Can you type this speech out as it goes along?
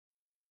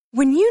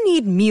When you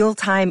need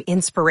mealtime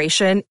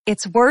inspiration,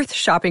 it's worth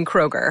shopping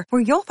Kroger,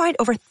 where you'll find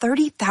over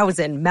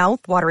 30,000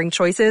 mouth-watering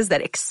choices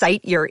that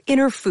excite your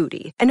inner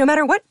foodie. And no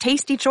matter what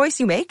tasty choice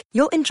you make,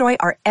 you'll enjoy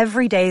our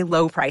everyday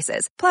low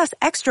prices, plus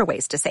extra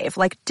ways to save,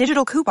 like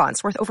digital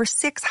coupons worth over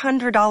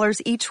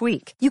 $600 each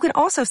week. You can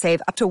also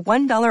save up to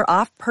 $1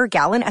 off per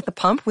gallon at the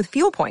pump with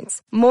fuel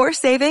points. More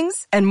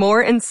savings and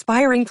more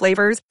inspiring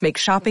flavors make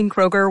shopping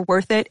Kroger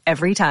worth it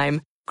every time.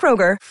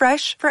 Kroger,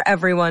 fresh for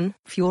everyone.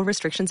 Fuel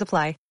restrictions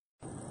apply.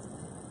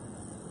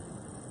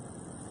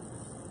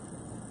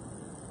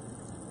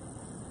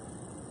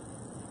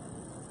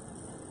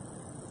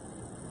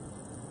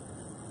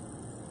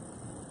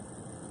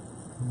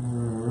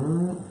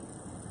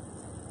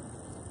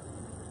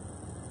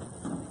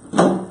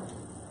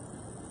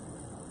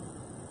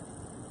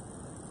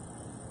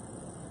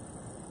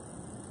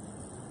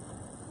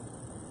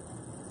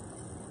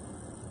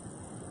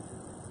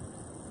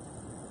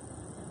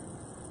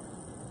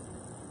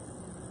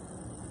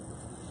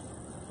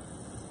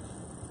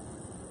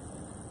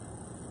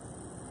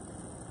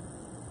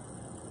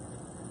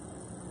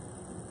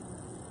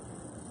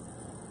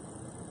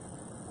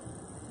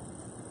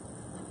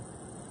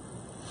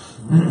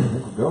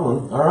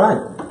 Going. All right.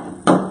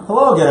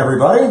 Hello again,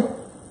 everybody.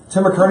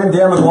 Tim McKernan,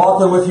 Dan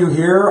McLaughlin with you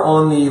here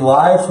on the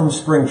Live from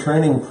Spring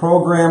Training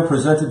program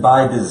presented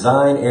by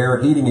Design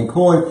Air Heating and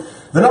Cooling,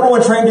 the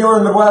 #1 train dealer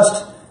in the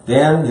Midwest.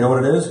 Dan, you know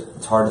what it is?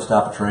 It's hard to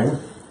stop a train.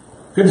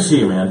 Good to see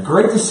you, man.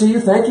 Great to see you.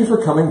 Thank you for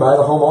coming by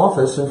the home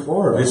office in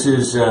Florida. This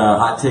is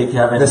hot take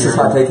heaven. This is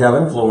hot take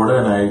heaven, Florida,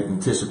 and I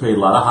anticipate a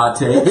lot of hot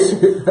takes,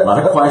 a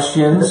lot of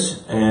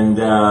questions, and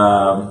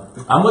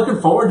I'm looking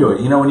forward to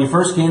it. You know, when you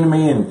first came to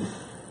me and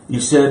you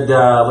said,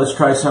 let's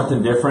try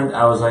something different,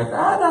 I was like,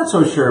 not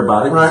so sure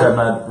about it, because I'm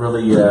not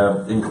really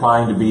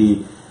inclined to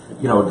be,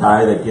 you know, a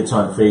guy that gets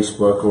on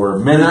Facebook or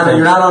many things.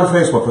 You're not on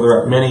Facebook, for the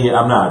record.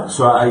 I'm not.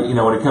 So,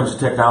 when it comes to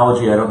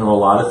technology, I don't know a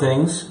lot of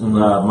things,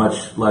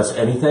 much less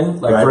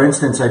anything. Like, for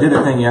instance, I did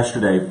a thing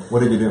yesterday. What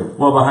did you do?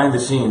 Well, behind the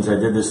scenes, I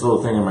did this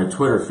little thing on my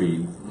Twitter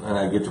feed, and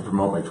I get to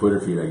promote my Twitter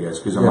feed, I guess,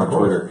 because I'm on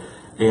Twitter.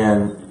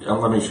 And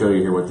let me show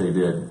you here what they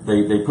did.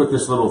 They put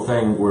this little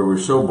thing where we're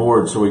so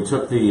bored, so we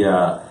took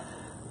the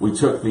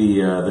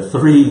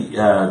three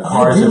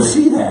cars. I didn't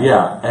see that.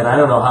 Yeah, and I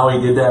don't know how he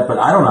did that, but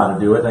I don't know how to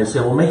do it. And I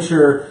said, well, make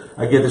sure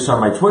I get this on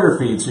my Twitter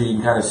feed so you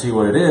can kind of see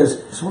what it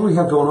is. So what do we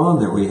have going on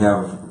there? We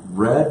have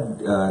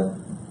Red,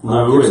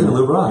 Lou, and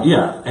Lou Brock.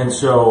 Yeah, and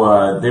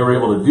so they were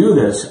able to do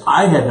this.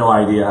 I had no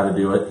idea how to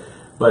do it,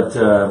 but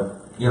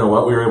you know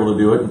what? We were able to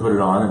do it and put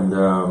it on, and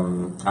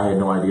I had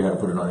no idea how to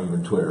put it on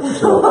even Twitter.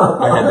 So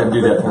I had them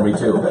do that for me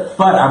too.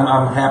 But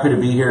I'm happy to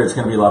be here. It's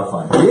going to be a lot of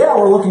fun. Yeah,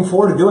 we're looking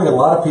forward to doing it. A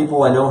lot of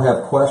people I know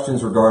have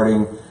questions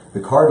regarding the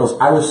Cardinals.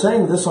 I was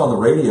saying this on the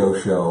radio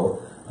show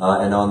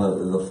and on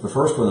the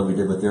first one that we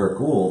did with Derek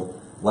Gould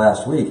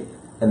last week,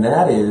 and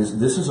that is,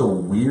 this is a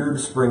weird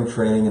spring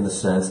training in the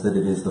sense that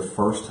it is the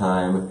first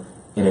time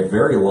in a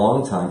very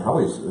long time,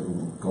 probably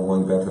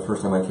going back to the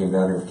first time I came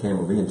down here with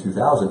Cam Levine in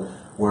 2000,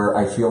 where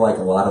I feel like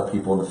a lot of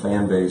people in the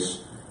fan base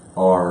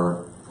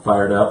are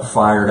fired up.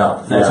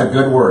 That's a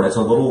good word. It's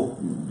a little,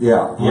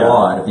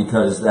 broad,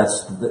 because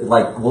that's,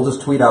 like, we'll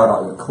just tweet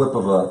out a clip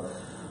of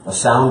a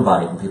sound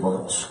bite and people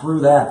go, screw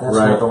that, that's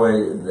not the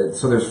way.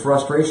 So there's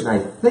frustration. I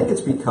think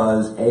it's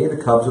because, A, the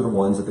Cubs are the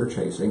ones that they're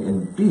chasing,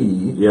 and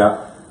B,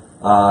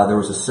 there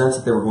was a sense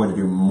that they were going to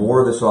do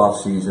more this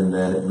offseason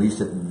than, at least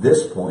at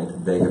this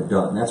point, they have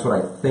done. That's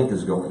what I think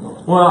is going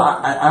on. Well,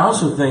 I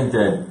also think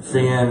that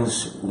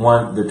fans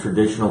want the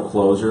traditional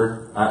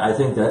closer. I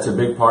think that's a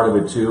big part of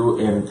it too.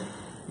 And,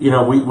 you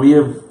know, we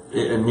have,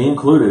 and me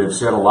included, have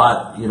said a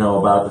lot, you know,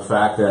 about the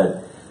fact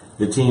that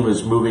the team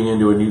is moving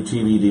into a new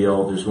TV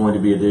deal. There's going to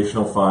be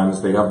additional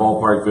funds. They got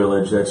Ballpark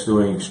Village. That's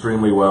doing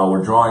extremely well.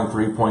 We're drawing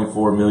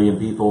 3.4 million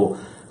people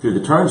through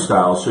the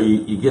turnstiles. So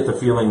you get the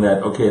feeling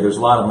that, okay, there's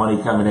a lot of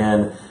money coming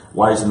in.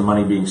 Why isn't the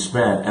money being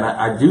spent? And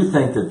I do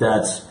think that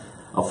that's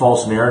a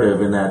false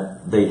narrative in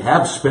that they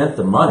have spent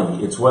the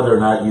money. It's whether or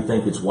not you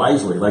think it's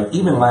wisely. Like,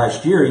 even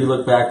last year, you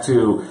look back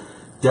to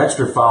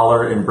Dexter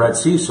Fowler and Brett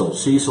Cecil.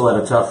 Cecil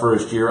had a tough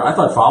first year. I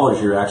thought Fowler's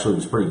year actually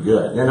was pretty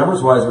good. Yeah,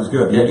 numbers-wise, it was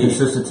good. The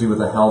consistency with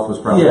the health was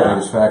probably the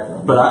biggest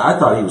factor. But I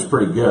thought he was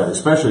pretty good,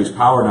 especially his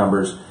power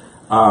numbers.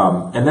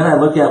 And then I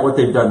look at what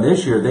they've done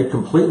this year. They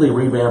completely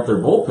revamped their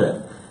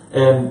bullpen.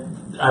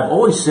 And I've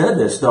always said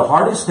this, the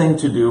hardest thing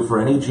to do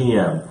for any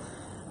GM,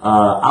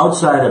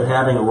 outside of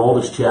having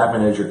Aroldis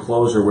Chapman as your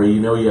closer, where you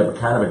know you have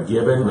kind of a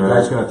given, the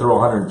guy's going to throw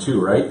 102,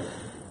 right?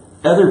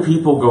 Other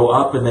people go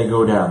up and they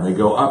go down. They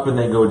go up and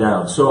they go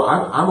down. So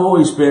I've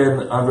always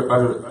been of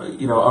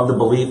the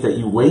belief that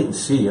you wait and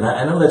see. And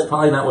I know that's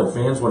probably not what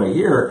fans want to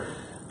hear,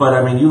 but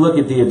I mean, you look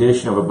at the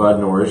addition of a Bud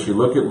Norris, you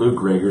look at Luke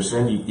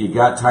Gregerson, you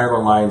got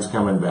Tyler Lyons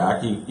coming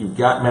back, you've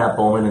got Matt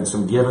Bowman and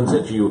some givens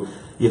that you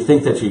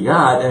think that you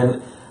got.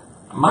 And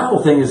my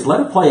whole thing is let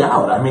it play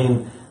out. I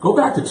mean, go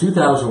back to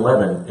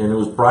 2011, and it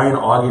was Brian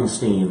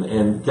Augenstein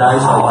and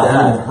guys like that.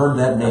 I haven't heard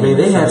that name. I mean,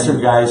 they had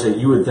some guys that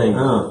you would think,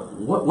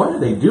 what are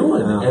they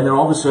doing? Yeah. And then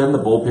all of a sudden the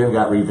bullpen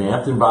got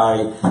revamped, and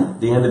by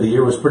the end of the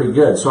year was pretty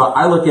good. So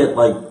I look at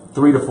like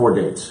 3 to 4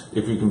 dates,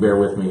 if you can bear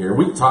with me here.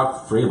 We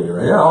talk freely,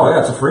 right? Yeah,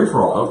 it's a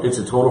free-for-all. Oh, it's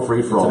a total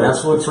free-for-all. It's an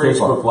absolute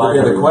free-for-all. Facebook Live.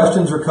 Yeah, the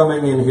questions are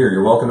coming in here.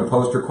 You're welcome to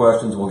post your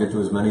questions. We'll get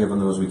to as many of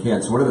them as we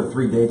can. So what are the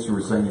 3 dates you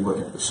were saying you look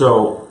at?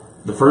 So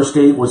the first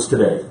date was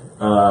today,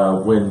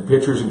 when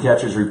pitchers and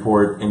catchers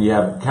report, and you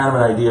have kind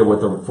of an idea what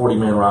the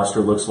 40-man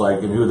roster looks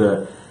like and who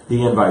the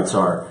invites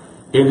are.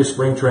 Into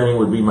spring training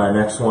would be my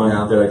next one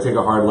that I take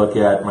a hard look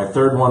at. My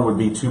third one would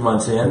be 2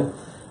 months in.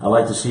 I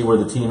like to see where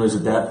the team is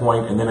at that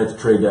point, and then at the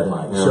trade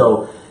deadline. Yeah.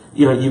 So,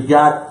 you've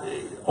got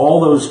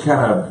all those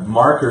kind of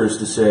markers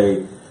to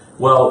say,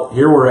 well,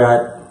 here we're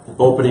at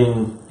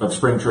opening of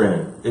spring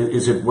training.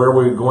 Is it where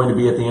we're going to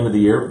be at the end of the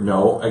year?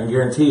 No. I can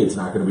guarantee it's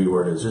not going to be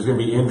where it is. There's going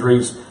to be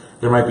injuries.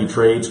 There might be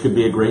trades. Could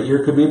be a great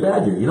year. Could be a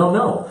bad year. You don't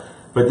know.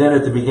 But then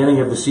at the beginning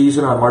of the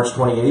season on March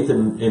 28th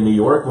in New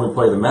York when we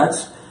play the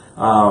Mets,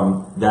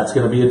 that's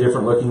going to be a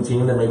different looking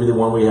team than maybe the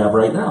one we have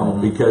right now,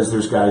 because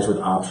there's guys with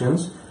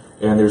options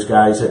and there's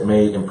guys that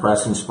may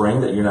impress in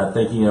spring that you're not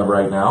thinking of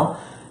right now.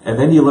 And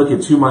then you look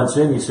at 2 months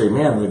in, you say,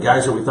 man, the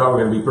guys that we thought were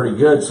going to be pretty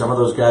good, some of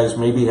those guys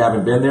maybe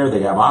haven't been there.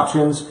 They have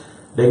options.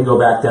 They can go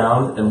back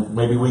down, and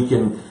maybe we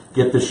can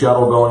get the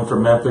shuttle going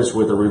from Memphis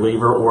with a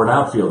reliever or an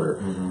outfielder.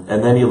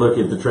 And then you look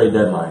at the trade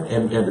deadline.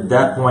 And at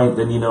that point,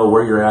 then you know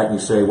where you're at, and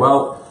you say,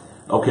 well,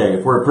 okay,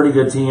 if we're a pretty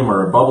good team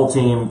or a bubble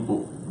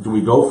team, do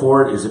we go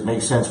for it? Does it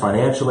make sense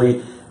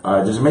financially?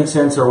 Does it make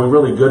sense? Are we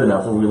really good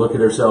enough when we look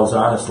at ourselves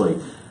honestly?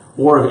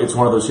 Or if it's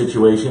one of those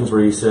situations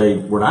where you say,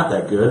 we're not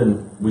that good,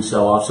 and we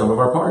sell off some of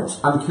our parts.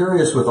 I'm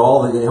curious, with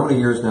how many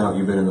years now have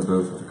you been in the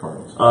booth with the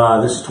Cardinals?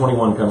 This is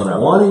 21 coming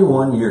up.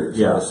 21 years.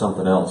 Yeah. That is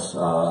something else.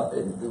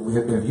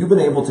 Have you been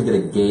able to get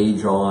a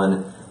gauge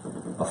on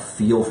a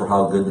feel for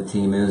how good the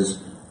team is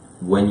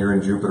when you're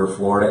in Jupiter,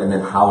 Florida, and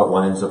then how it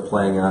winds up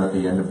playing out at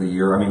the end of the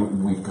year? I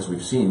mean, because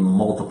we've seen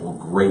multiple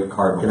great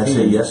Cardinal teams.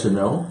 Can I say yes or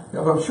no?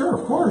 Yeah, I'm sure,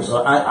 of course.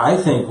 Well, I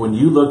think when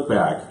you look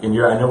back, and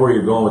I know where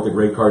you're going with the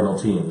great Cardinal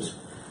teams,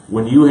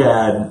 when you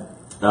had,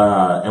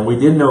 and we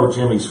didn't know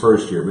Jimmy's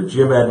first year, but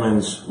Jim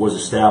Edmonds was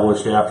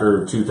established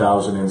after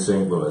 2000 in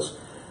St. Louis.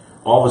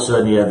 All of a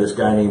sudden, you had this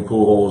guy named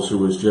Pujols who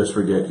was just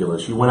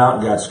ridiculous. You went out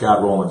and got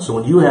Scott Rowland. So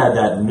when you had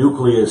that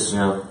nucleus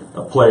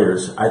of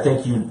players, I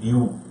think you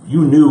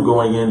knew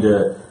going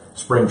into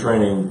spring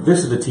training,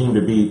 this is the team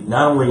to beat,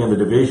 not only in the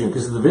division,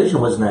 because the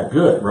division wasn't that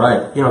good.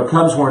 Right.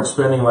 Cubs weren't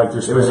spending like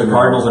they're spending. It was the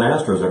Cardinals and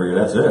Astros every year.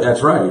 That's it.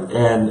 That's right.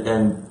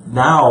 And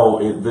now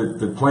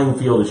the playing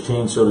field has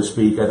changed, so to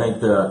speak. I think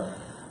the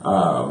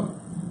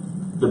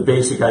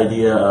basic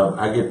idea of,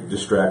 I get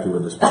distracted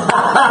with this.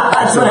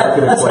 That's what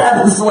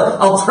happens.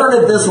 I'll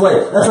turn it this way.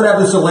 That's what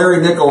happens to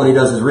Larry Nickel when he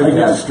does his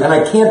recaps. And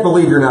I can't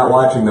believe you're not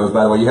watching those,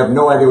 by the way. You have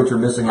no idea what you're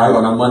missing out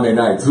on Monday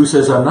nights. Who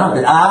says I'm not?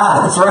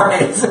 That's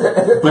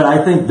right. But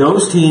I think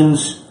those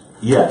teams,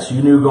 yes,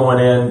 you knew going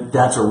in,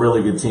 that's a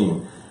really good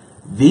team.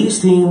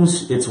 These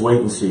teams, it's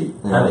wait and see.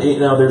 Yeah.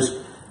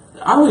 And,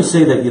 I always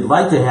say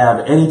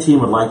that any team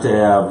would like to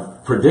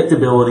have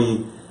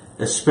predictability,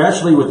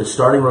 especially with the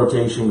starting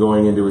rotation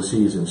going into a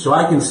season. So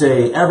I can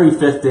say every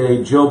fifth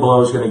day, Joe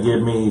Blow is going to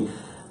give me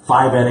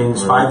 5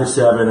 innings, 5 to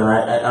 7, and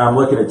I'm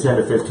looking at 10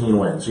 to 15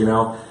 wins,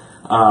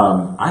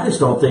 I just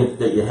don't think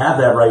that you have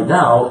that right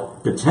now.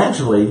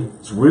 Potentially,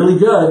 it's really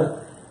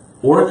good,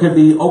 or it could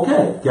be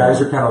okay.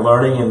 Guys are kind of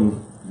learning,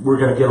 and we're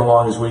going to get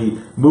along as we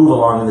move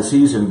along in the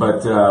season.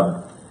 But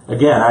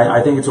again,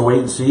 I think it's a wait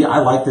and see. I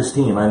like this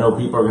team. I know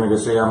people are going to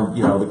go say I'm,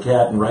 the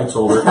cat and rights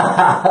holder.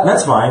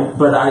 That's fine,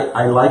 but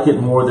I like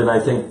it more than I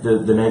think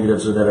the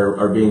negatives that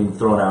are being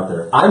thrown out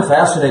there. I'm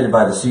fascinated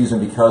by the season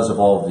because of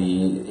all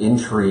the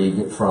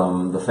intrigue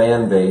from the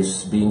fan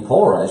base being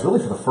polarized, really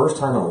for the first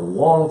time in a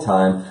long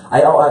time.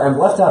 I've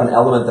left out an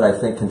element that I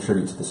think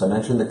contributes to this. I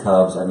mentioned the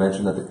Cubs. I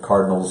mentioned that the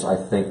Cardinals, I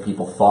think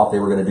people thought they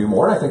were going to do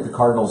more, and I think the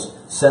Cardinals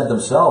said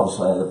themselves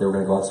that they were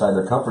going to go outside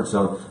their comfort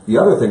zone. The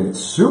other thing that's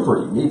super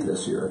unique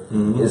this year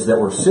is that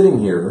we're sitting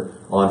here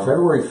on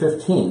February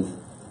 15th,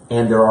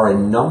 and there are a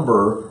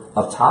number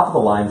of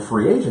top-of-the-line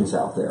free agents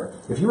out there.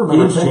 If you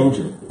remember,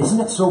 isn't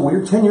that so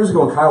weird? 10 years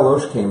ago when Kyle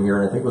Oesch came here,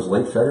 and I think it was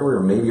late February or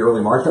maybe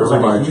early March, that was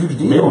like a huge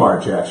deal.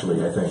 Mid-March,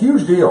 actually, I think.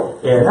 Huge deal.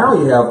 And now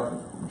you have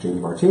J.D.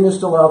 Martinez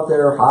still out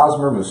there,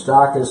 Hosmer,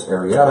 Moustakas,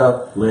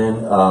 Arrieta,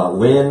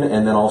 Lynn,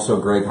 and then also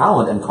Greg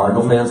Holland. And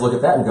Cardinal fans look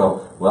at that and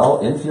go, well,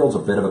 infield's a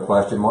bit of a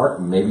question mark.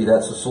 Maybe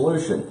that's a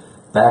solution.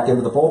 Back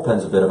into the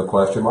bullpen's a bit of a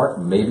question mark.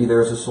 Maybe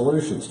there's a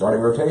solution. Starting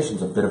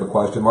rotation's a bit of a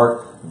question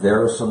mark.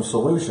 There are some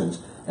solutions.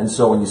 And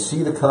so when you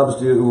see the Cubs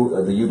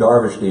do the Yu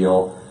Darvish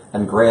deal,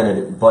 and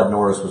granted, Bud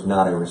Norris was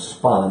not a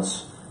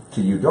response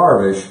to Yu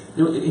Darvish.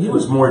 He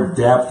was more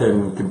depth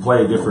and can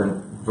play a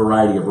different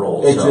variety of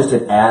roles.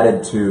 It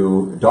added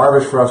to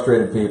Darvish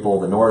frustrated people.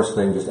 The Norris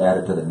thing just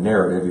added to the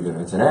narrative, even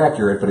if it's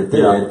inaccurate, but it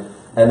did. Yeah.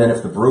 And then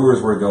if the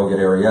Brewers were to go get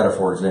Arrieta,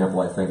 for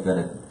example, I think then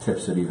it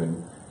tips it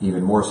even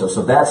more so.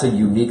 So that's a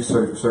unique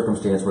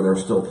circumstance where there are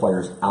still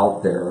players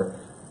out there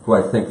who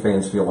I think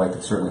fans feel like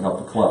could certainly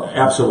help the club.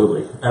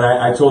 Absolutely. And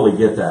I totally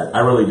get that.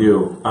 I really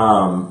do.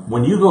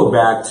 When you go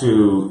back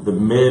to the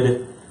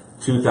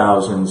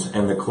mid-2000s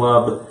and the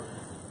club,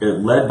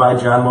 led by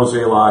John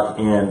Mozeliak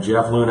and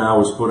Jeff Luna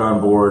was put on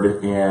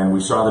board, and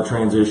we saw the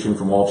transition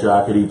from Walt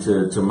Jocketty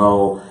to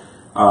Mo.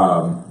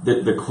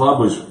 The club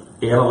was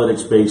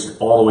analytics based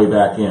all the way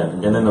back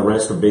in, and then the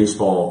rest of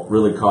baseball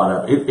really caught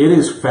up. It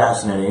is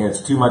fascinating.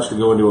 It's too much to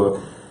go into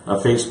a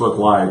Facebook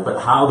Live, but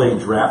how they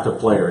draft a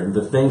player and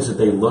the things that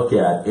they look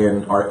at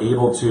and are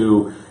able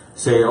to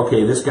say,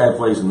 okay, this guy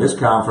plays in this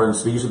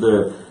conference, these are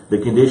the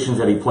conditions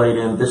that he played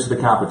in, this is the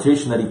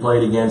competition that he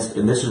played against,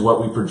 and this is what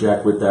we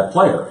project with that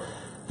player.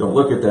 Don't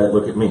look at that,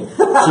 look at me.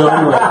 So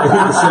anyway,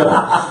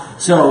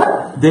 so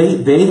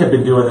they have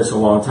been doing this a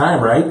long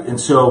time, right? And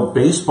so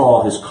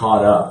baseball has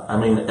caught up. I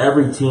mean,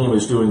 every team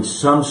is doing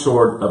some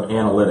sort of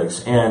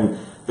analytics, and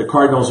the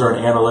Cardinals are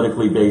an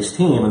analytically based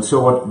team. And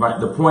so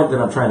the point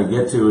that I'm trying to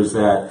get to is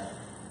that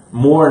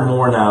more and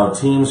more now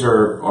teams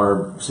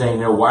are saying,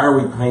 why are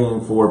we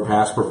paying for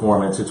past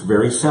performance? It's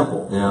very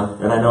simple. Yeah.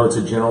 And I know it's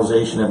a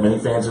generalization that many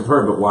fans have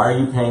heard, but why are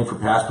you paying for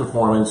past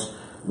performance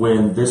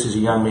when this is a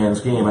young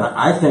man's game? And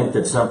I think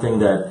that's something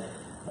that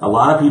a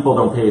lot of people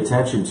don't pay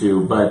attention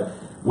to, but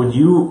when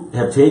you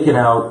have taken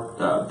out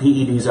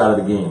PEDs out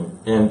of the game,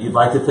 and you'd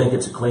like to think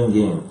it's a clean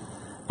game,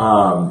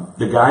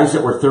 the guys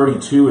that were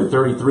 32 and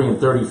 33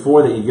 and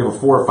 34 that you give a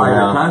 4 or 5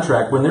 year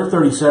contract, when they're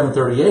 37,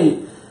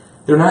 38,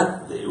 they're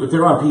not, if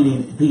they're on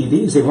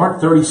PEDs, they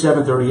weren't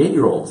 37,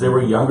 38-year-olds. They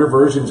were younger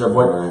versions of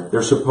what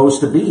they're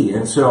supposed to be.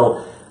 And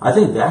so I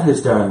think that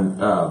has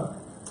done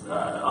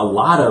a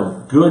lot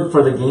of good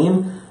for the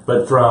game,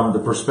 but from the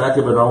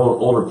perspective of an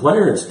older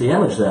player, it's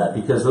damaged that,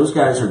 because those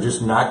guys are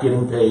just not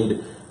getting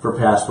paid for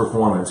past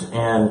performance.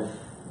 And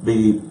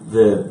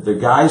the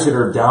guys that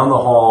are down the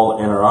hall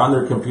and are on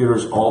their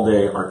computers all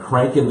day are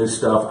cranking this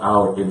stuff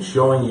out and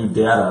showing you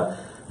data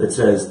that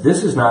says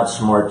this is not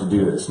smart to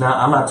do this. Now,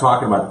 I'm not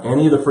talking about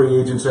any of the free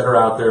agents that are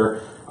out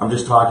there. I'm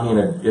just talking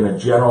in a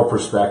general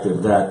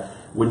perspective that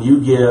when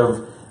you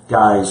give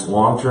guys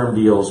long-term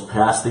deals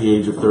past the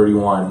age of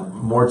 31,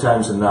 more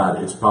times than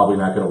not, it's probably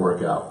not going to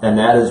work out. And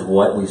that is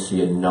what we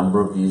see a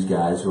number of these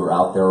guys who are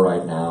out there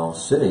right now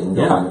sitting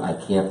going,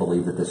 I can't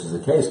believe that this is the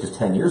case, because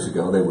 10 years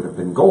ago they would have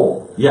been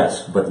gold.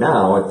 Yes. But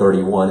now at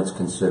 31 it's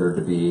considered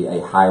to be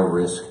a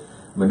high-risk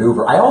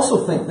maneuver. I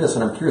also think this,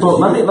 and I'm curious. Well,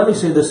 let me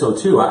say this though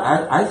too.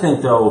 I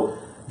think though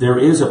there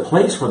is a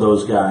place for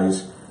those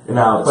guys.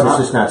 Now, it's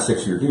just not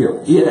 6-year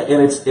deals. Yeah,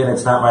 and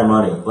it's not my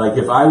money. Like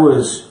if I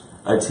was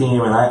a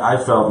team and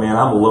I felt, man,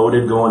 I'm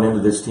loaded going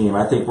into this team,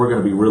 I think we're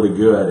going to be really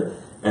good,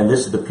 and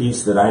this is the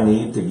piece that I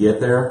need to get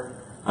there.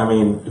 I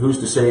mean, who's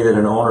to say that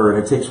an owner,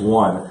 and it takes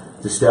one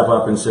to step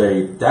up and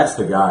say, that's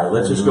the guy.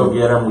 Let's just go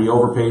get him. We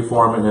overpay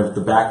for him, and if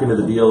the back end of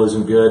the deal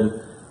isn't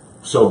good,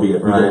 so be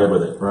it. We can live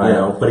with it.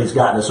 Right. But he's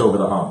gotten us over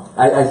the hump.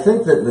 I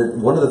think that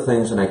one of the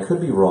things, and I could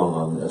be wrong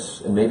on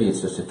this, and maybe it's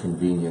just a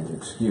convenient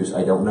excuse,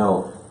 I don't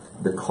know.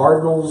 The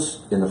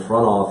Cardinals in the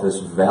front office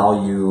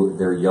value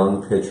their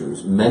young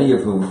pitchers, many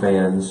of whom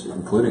fans,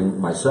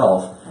 including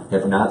myself,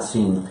 have not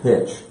seen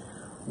pitch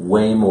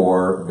way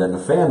more than the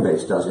fan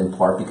base does, in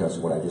part because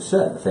of what I just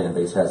said. The fan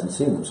base hasn't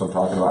seen them. So I'm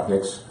talking about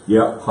Hicks,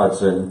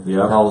 Hudson,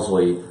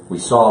 Helsley. We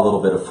saw a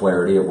little bit of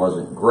Flaherty. It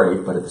wasn't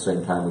great, but at the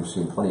same time, we've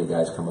seen plenty of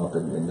guys come up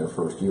in their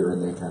first year,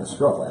 and they kind of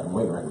struggle. Adam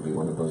Wainwright would be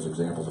one of those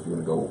examples if you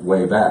want to go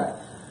way back.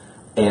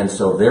 And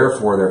so,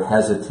 therefore, they're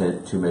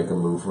hesitant to make a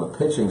move from a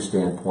pitching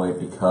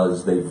standpoint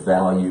because they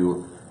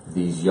value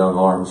these young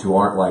arms who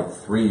aren't like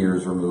 3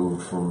 years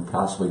removed from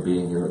possibly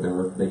being here.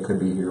 They could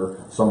be here,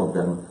 some of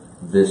them,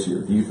 this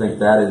year. Do you think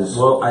that is...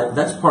 Well,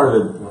 that's part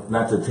of the...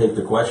 Not to take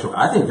the question,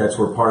 I think that's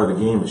where part of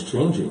the game is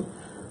changing,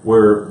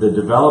 where the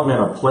development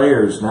of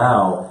players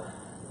now,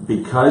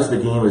 because the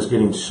game is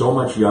getting so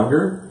much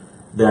younger,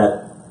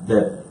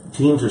 that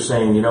teams are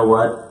saying, you know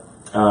what,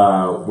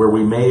 where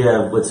we may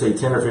have, let's say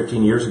 10 or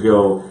 15 years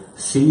ago,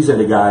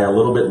 seasoned a guy a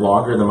little bit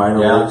longer in the minor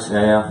leagues,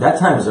 that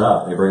time's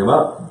up. They bring him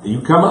up.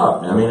 You come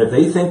up. I mean, if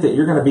they think that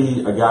you're going to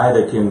be a guy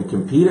that can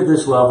compete at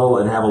this level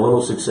and have a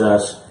little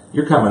success,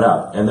 you're coming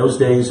up. And those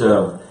days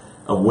of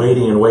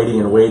waiting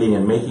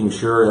and making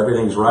sure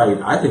everything's right,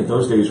 I think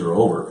those days are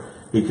over,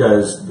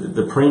 because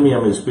the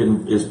premium has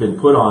been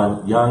put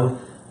on young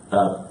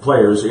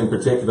players, in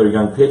particular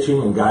young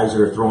pitching and guys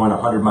that are throwing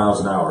 100 miles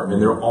an hour,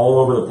 and they're all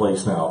over the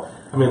place now.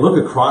 I mean,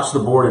 look across the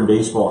board in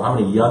baseball, how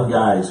many young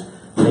guys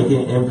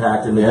making an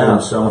impact in the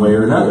game some way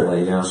or another.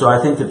 Yeah. So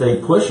I think that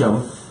they push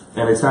them,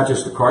 and it's not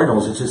just the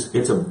Cardinals,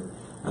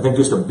 I think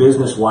just a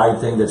business-wide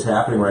thing that's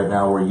happening right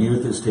now where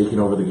youth is taking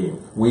over the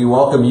game. We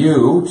welcome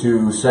you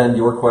to send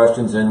your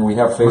questions in. We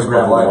have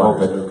Facebook Live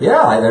open.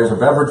 Yeah, there's a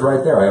beverage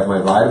right there. I have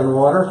my vitamin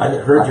water. I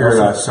heard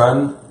your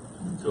son.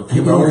 You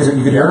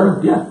can hear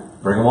him? Yeah.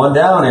 Bring him on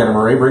down, Anna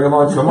Marie. Bring him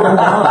on. Come on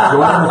down.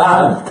 Join the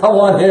fun. Come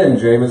on in,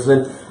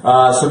 Jameson.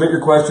 Submit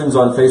your questions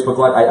on Facebook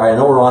Live. I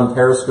know we're on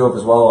Periscope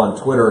as well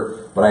on Twitter,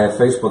 but I have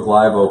Facebook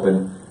Live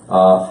open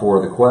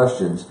for the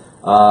questions.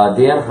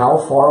 Dan,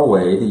 how far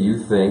away do you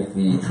think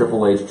the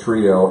Triple H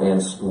trio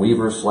and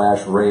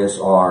Weaver/Reyes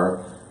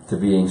are to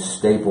being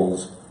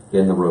staples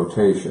in the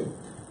rotation?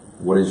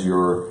 What is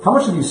how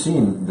much have you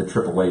seen the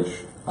Triple H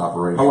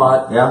operation? A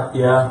lot. Yeah?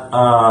 Yeah.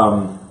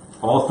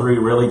 All three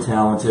really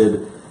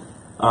talented.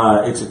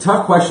 It's a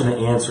tough question to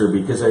answer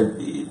because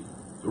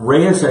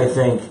Reyes, I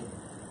think,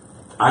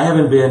 I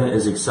haven't been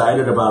as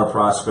excited about a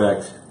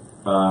prospect.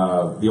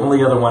 The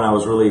only other one I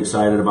was really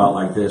excited about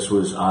like this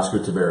was Oscar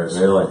Taveras.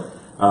 Really?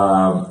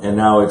 And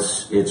now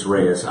it's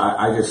Reyes.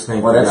 I just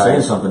think. Well, that's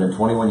saying something. In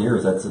 21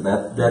 years, that's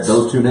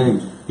those two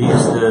names.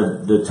 He's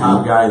the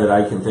top guy that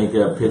I can think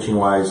of pitching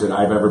wise that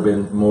I've ever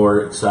been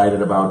more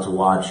excited about to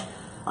watch.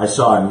 I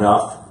saw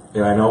enough,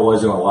 and I know it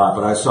wasn't a lot,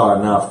 but I saw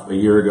enough a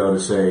year ago to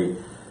say,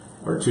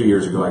 or 2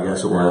 years ago, I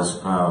guess it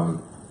was.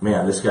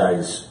 Man, this guy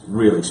is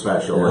really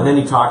special. Yeah. And then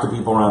he talked to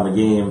people around the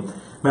game.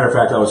 Matter of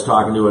fact, I was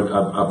talking to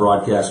a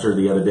broadcaster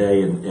the other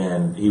day,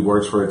 and he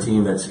works for a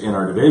team that's in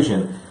our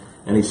division.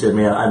 And he said,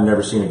 man, I've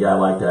never seen a guy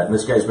like that. And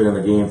this guy's been in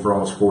the game for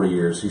almost 40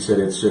 years. He said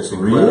it's just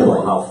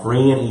incredible how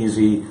free and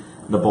easy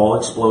the ball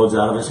explodes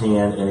out of his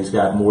hand, and he's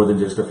got more than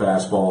just a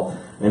fastball.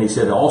 And he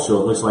said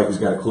also it looks like he's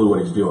got a clue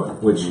what he's doing,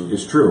 which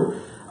is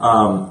true.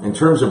 In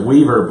terms of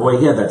Weaver, boy,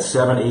 he had that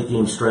 7-8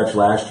 game stretch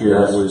last year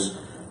that was,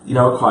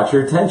 caught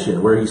your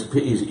attention, where he's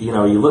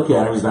you look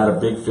at him, he's not a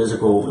big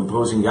physical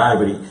imposing guy,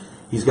 but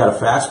he's got a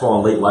fastball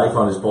in late life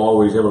on his ball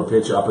where he's able to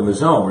pitch up in the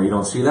zone, where you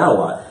don't see that a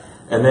lot.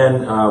 And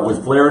then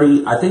with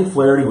Flaherty, I think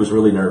Flaherty was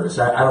really nervous.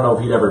 I don't know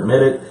if he'd ever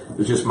admit it. It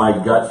was just my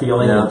gut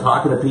feeling. Yeah. And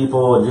talking to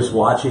people and just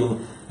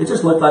watching, it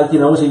just looked like, he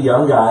was a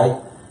young guy.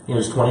 He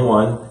was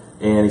 21,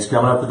 and he's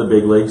coming up to the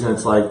big leagues, and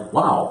it's like,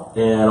 wow.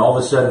 And all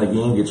of a sudden the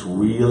game gets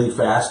really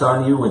fast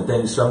on you, and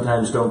things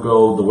sometimes don't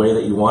go the way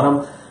that you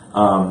want them.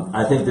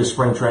 I think this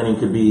spring training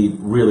could be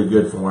really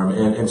good for him.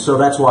 And so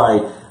that's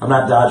why I'm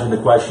not dodging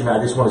the question. I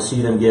just want to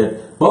see them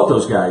get both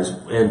those guys,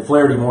 and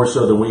Flaherty more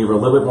so than Weaver, a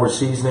little bit more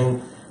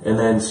seasoning. And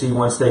then see,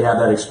 once they have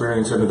that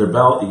experience under their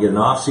belt, you get an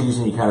off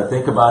season, you kind of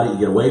think about it, you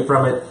get away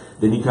from it,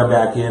 then you come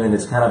back in, and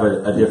it's kind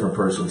of a different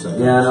person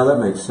sometimes. Yeah, no, that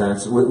makes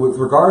sense. With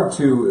regard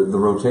to the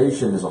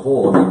rotation as a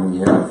whole, I mean,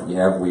 you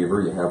have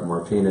Weaver, you have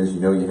Martinez, you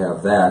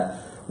have that.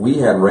 We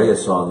had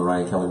Reyes on the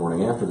Ryan Kelly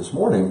Morning After this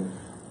morning.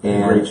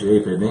 And great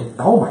shape, isn't he?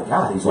 Oh my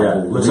God, he's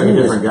looks like a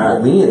different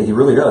guy. He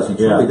really does. He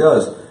truly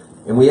does.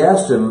 And we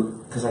asked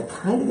him, because I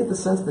kind of get the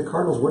sense that the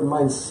Cardinals wouldn't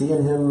mind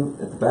seeing him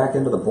at the back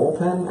end of the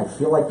bullpen. I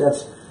feel like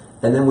that's.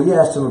 And then we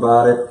asked him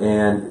about it,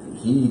 and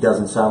he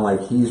doesn't sound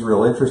like he's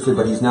real interested,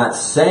 but he's not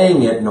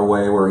saying it in a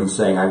way where he's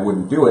saying, I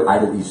wouldn't do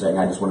it. He's saying,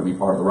 I just want to be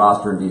part of the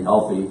roster and be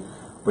healthy.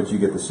 But you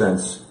get the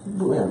sense, I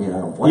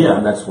don't blame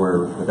him. That's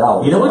where the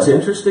dollar is. You know what's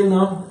interesting,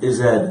 though, is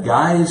that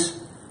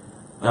guys,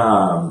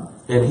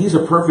 and he's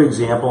a perfect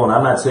example, and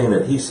I'm not saying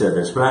that he said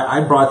this, but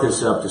I brought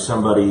this up to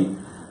somebody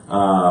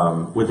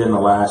within the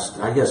last,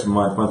 I guess,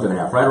 month and a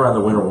half, right around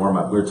the winter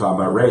warm-up. We were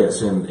talking about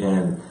Reyes,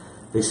 and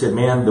they said,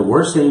 man, the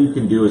worst thing you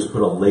can do is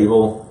put a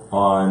label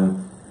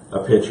on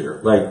a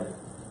pitcher. Like,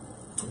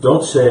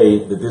 don't say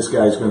that this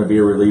guy's going to be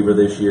a reliever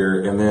this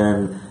year, and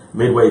then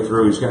midway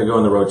through he's going to go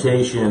in the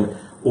rotation,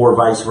 or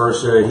vice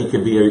versa, he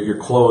could be your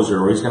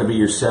closer, or he's going to be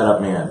your setup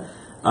man.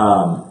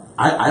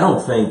 I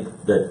don't think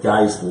that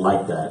guys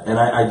like that. And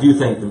I do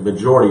think the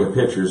majority of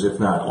pitchers, if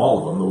not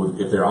all of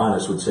them, if they're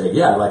honest, would say,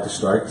 yeah, I'd like to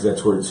start because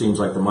that's where it seems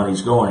like the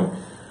money's going.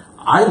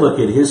 I look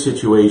at his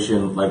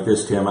situation like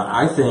this, Tim.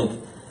 I think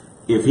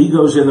if he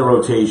goes in the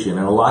rotation,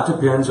 and a lot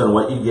depends on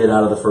what you get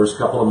out of the first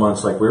couple of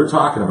months, like we were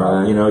talking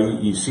about.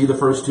 You see the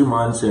first 2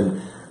 months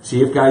and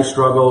see if guys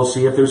struggle,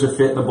 see if there's a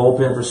fit in the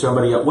bullpen for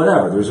somebody,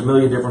 whatever. There's a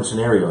million different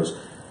scenarios.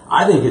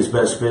 I think his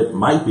best fit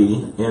might be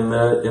in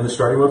the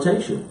starting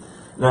rotation.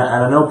 And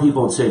I know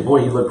people would say,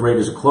 boy, he looked great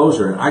as a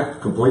closer, and I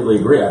completely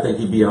agree. I think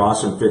he'd be an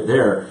awesome fit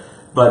there.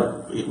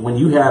 But when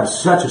you have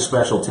such a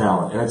special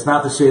talent, and it's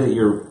not to say that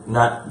you're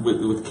not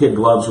with kid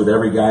gloves with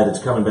every guy that's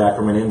coming back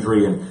from an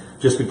injury, and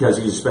just because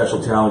he's a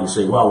special talent, you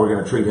say, well, we're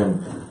going to treat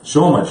him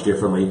so much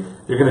differently.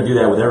 They're going to do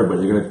that with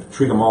everybody. They're going to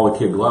treat them all with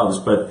kid gloves.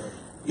 But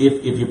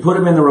if you put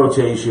him in the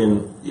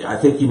rotation, I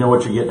think you know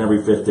what you're getting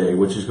every fifth day,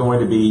 which is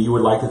going to be, you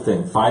would like to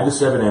think, 5 to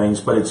 7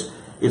 innings, but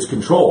it's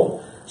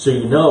controlled. So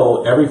you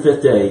know every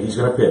fifth day he's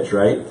going to pitch,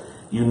 right?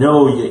 You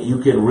know you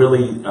can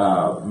really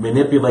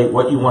manipulate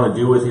what you want to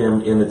do with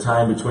him in the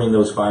time between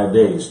those 5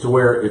 days, to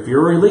where if you're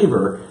a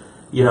reliever,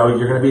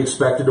 you're going to be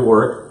expected to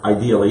work,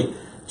 ideally,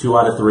 2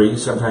 out of 3,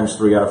 sometimes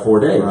 3 out of 4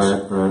 days.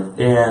 Right.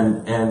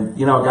 And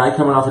a guy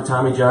coming off of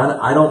Tommy John,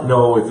 I don't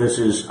know if this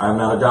is, I'm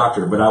not a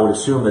doctor, but I would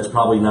assume that's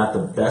probably not the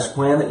best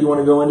plan that you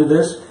want to go into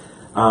this.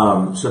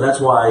 So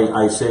that's why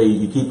I say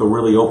you keep a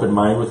really open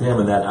mind with him,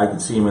 and that I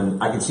could see him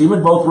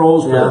in both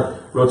roles, but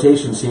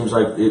rotation seems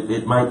like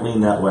it might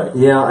lean that way.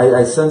 Yeah,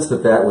 I sense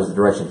that was the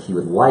direction he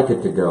would like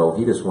it to go.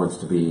 He just wants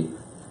to be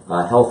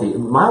healthy.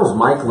 Miles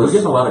Michaelis. We're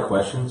getting a lot of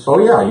questions. Oh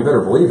yeah, you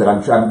better believe it.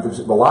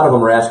 A lot of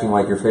them are asking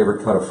like your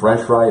favorite cut of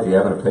French fry. If you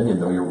have an opinion,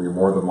 though, you're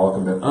more than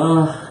welcome to.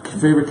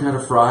 Favorite kind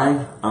of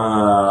fry?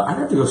 I'd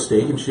have to go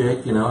Steak and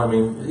Shake. You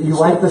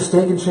like the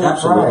Steak and Shake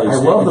absolutely, fry? I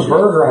love the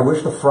burger. I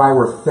wish the fry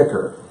were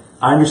thicker.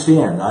 I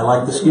understand. I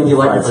like the skinny you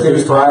fry, like the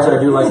skinny fry? I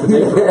do like the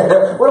big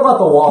fry. What about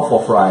the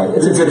waffle fry?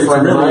 It's a good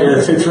friend of mine.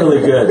 It's really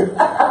good.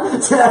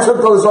 See, that's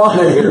what goes on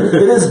in here.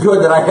 It is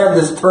good that I have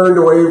this turned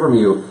away from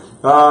you.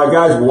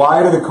 Guys,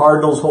 why do the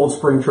Cardinals hold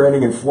spring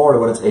training in Florida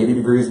when it's 80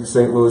 degrees in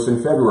St. Louis in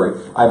February?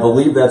 I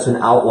believe that's an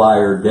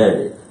outlier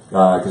day.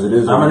 Because it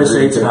is. I'm going to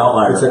say it's an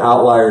outlier. It's an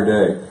outlier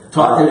day.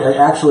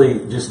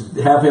 Actually, just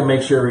have him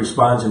make sure he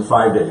responds in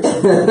 5 days.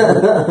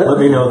 Let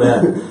me know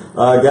then.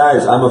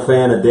 Guys, I'm a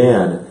fan of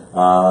Dan.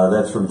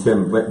 That's from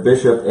Tim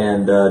Bishop.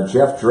 And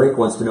Jeff Drake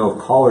wants to know if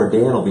caller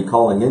Dan will be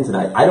calling in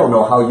tonight. I don't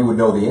know how you would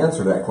know the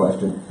answer to that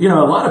question. A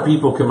lot of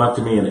people come up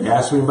to me and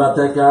ask me about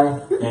that guy.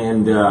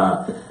 And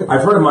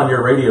I've heard him on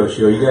your radio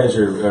show. You guys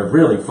are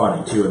really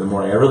funny, too, in the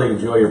morning. I really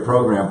enjoy your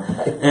program.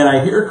 And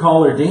I hear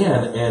caller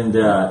Dan, and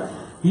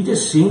he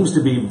just seems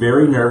to be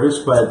very nervous,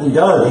 but he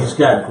does. He's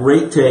got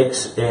great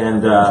takes,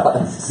 and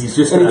he's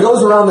just. And he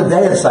goes around the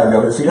dais, I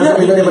notice. He doesn't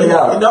leave anybody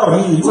out. No,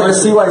 he's like a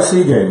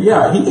CYC game.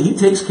 Yeah, he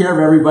takes care of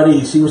everybody.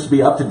 He seems to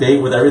be up to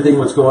date with everything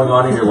what's going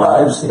on in your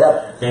lives.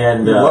 Yeah.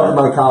 And you love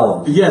my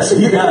column. Yes,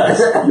 he does.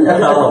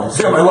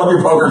 Sam, I love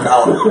your poker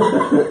column.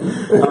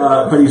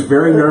 But he's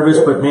very nervous.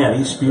 But man,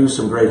 he spews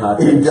some great hot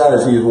takes. He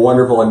does. He's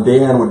wonderful. And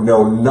Dan would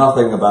know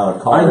nothing about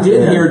caller Dan. I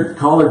did hear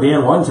caller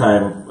Dan one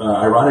time.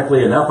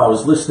 Ironically enough, I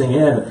was listening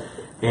in,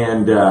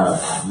 and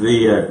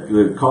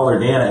the caller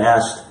Dan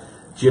asked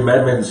Jim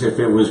Edmonds if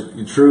it was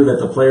true that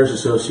the Players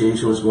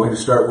Association was going to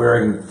start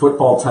wearing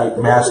football-type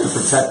masks to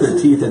protect their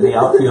teeth in the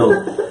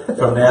outfield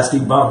from nasty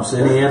bumps,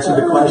 and he answered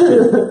the question.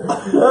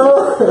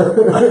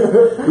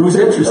 It was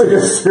interesting. Like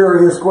a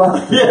serious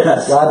question.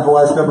 Yes. God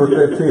bless number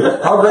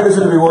 15. How great is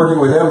it to be working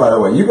with him, by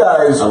the way? You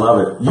guys... I love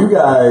it. You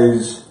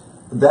guys...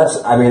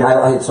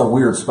 it's a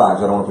weird spot,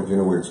 because I don't want to put you in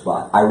a weird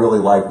spot. I really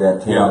like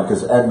that talent,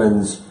 because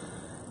Edmonds...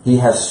 He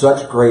has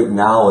such great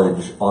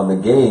knowledge on the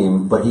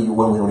game, but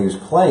when he was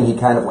playing, he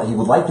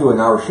would like doing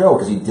our show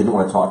because he didn't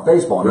want to talk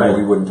baseball. Right.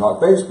 We wouldn't talk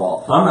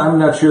baseball. I'm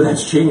not sure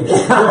that's changed.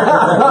 But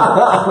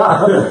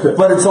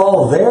it's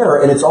all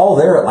there, and it's all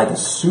there at like a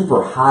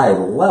super high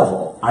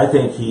level. I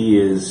think he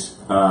is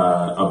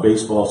a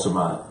baseball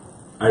savant.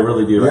 I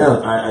really do. Yeah.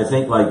 I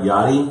think like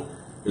Yachty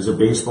is a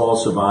baseball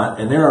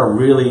savant, and there are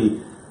really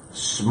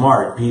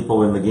smart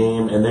people in the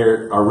game, and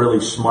there are really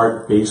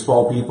smart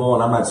baseball people,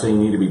 and I'm not saying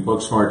you need to be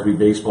book smart to be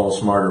baseball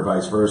smart or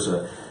vice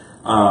versa.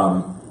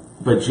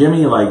 But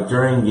Jimmy, like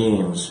during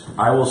games,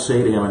 I will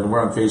say to him, and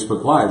we're on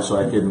Facebook Live, so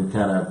I can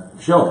kind of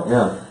show it.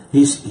 Yeah.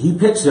 He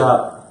picks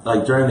up,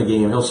 like during the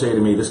game, he'll say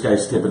to me, this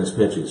guy's tipping his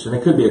pitches. And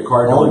it could be a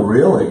Cardinal. Oh,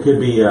 really? It could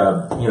be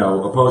a,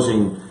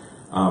 opposing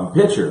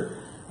pitcher.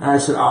 And I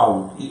said,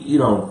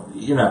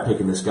 you're not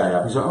picking this guy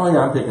up. He said, oh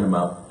yeah, I'm picking him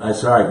up. I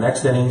said, all right,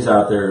 next inning he's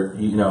out there,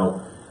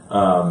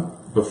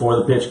 before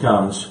the pitch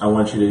comes, I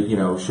want you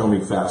to, show me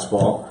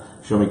fastball,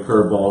 show me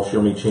curveball,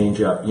 show me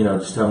changeup,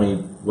 just tell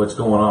me what's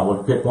going on.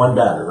 We'll pick one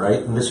batter,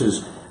 right? And I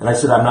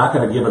said, I'm not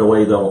going to give it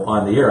away though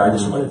on the air. I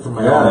just want it for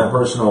my own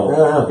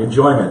personal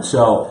enjoyment.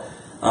 So,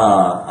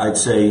 I'd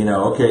say,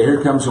 okay,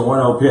 here comes a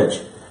 1-0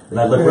 pitch. And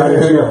I'd look right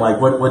at Jim,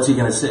 like, what's he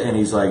going to say? And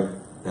he's like,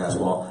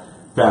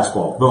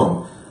 fastball,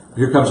 boom.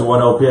 Here comes a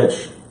 1-0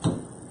 pitch,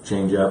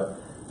 changeup.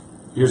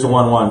 Here's a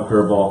 1-1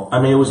 curveball. I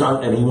mean, it was,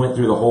 and he went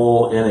through the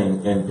whole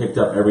inning and picked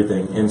up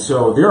everything. And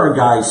so there are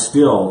guys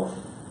still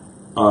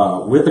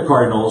with the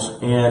Cardinals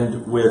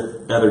and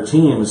with other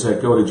teams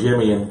that go to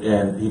Jimmy,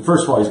 and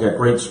first of all, he's got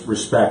great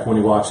respect when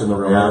he walks in the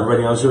room. Yeah.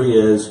 Everybody knows who he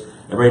is.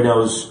 Everybody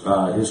knows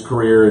his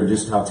career and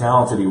just how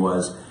talented he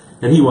was.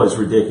 And he was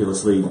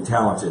ridiculously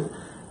talented.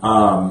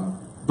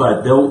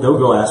 But they'll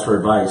go ask for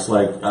advice.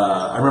 Like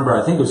I remember,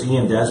 I think it was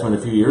Ian Desmond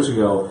a few years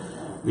ago.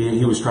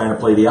 He was trying to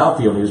play the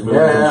outfield. He was moving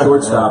to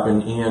shortstop,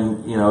 and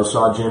Ian,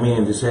 saw Jimmy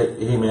and just said,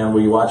 "Hey, man, will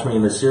you watch me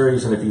in this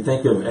series? And if you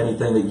think of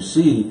anything that you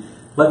see,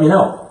 let me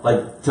know.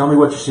 Like, tell me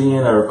what you're seeing,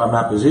 or if I'm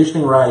not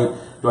positioning right,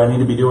 do I need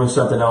to be doing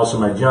something else in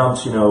my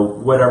jumps?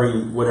 Whatever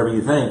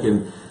you think."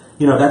 And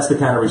that's the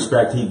kind of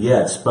respect he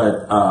gets.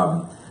 But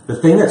the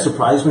thing that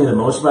surprised me the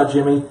most about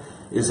Jimmy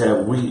is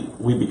that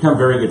we become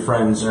very good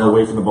friends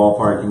away from the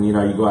ballpark, and you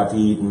go out to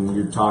eat, and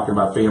you're talking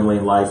about family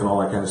and life and all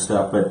that kind of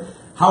stuff. But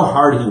how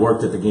hard he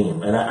worked at the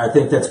game. And I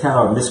think that's kind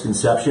of a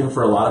misconception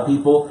for a lot of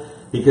people,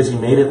 because he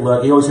made it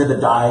look, he always had the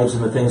dives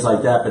and the things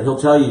like that, but he'll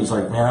tell you, he's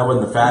like, man, I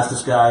wasn't the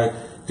fastest guy,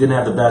 didn't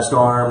have the best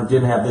arm,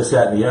 didn't have this,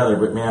 that, and the other,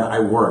 but man,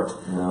 I worked.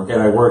 Yeah.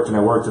 And I worked and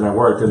I worked and I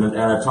worked. And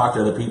I've talked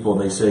to other people,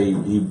 and they say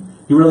he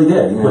really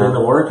did. He put in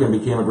the work and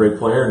became a great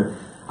player. And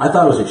I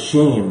thought it was a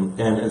shame,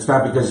 and it's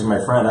not because he's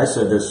my friend. I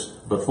said this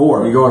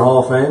before. You going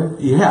Hall of Fame?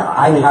 Yeah.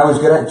 I was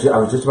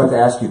just about to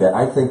ask you that.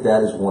 I think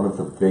that is one of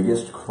the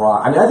biggest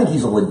I think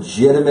he's a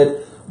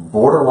legitimate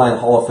borderline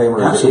Hall of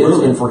Famer as he is,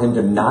 and for him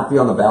to not be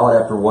on the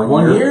ballot after one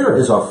year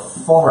is a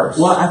farce.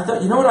 Well, I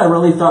thought, you know what I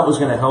really thought was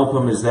going to help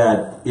him is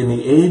that in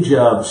the age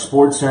of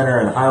Sports Center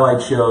and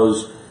highlight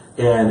shows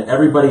and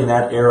everybody in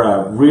that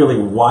era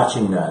really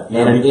watching that.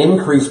 And an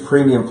increased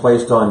premium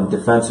placed on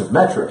defensive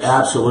metrics.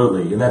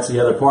 Absolutely. And that's the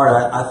other part.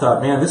 I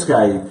thought, man, this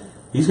guy,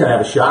 he's going to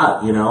have a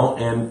shot,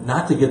 and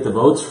not to get the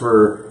votes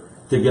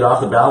to get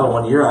off the ballot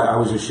 1 year, I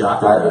was just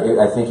shocked at that.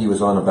 I think he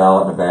was on the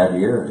ballot in a bad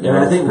year. And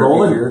I think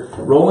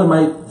Roland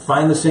might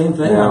find the same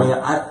thing. Yeah.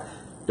 I mean,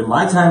 in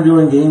my time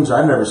doing games,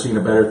 I've never seen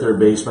a better third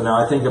baseman.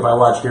 Now, I think if I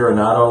watched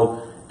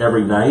Arenado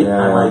every night,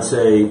 I might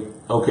say,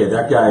 okay,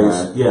 that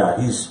guy's,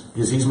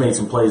 he's made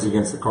some plays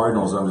against the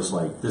Cardinals. I'm just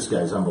like, this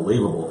guy's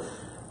unbelievable.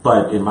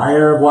 But in my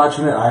era of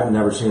watching it, I've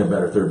never seen a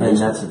better third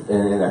baseman.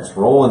 And that's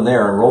Roland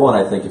there. And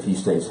Roland, I think, if he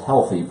stays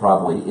healthy,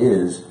 probably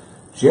is.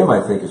 Jim,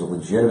 I think, is a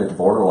legitimate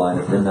borderline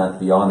of him not to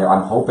be on there.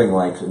 I'm hoping,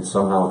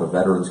 somehow with a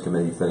Veterans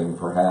Committee thing,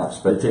 perhaps.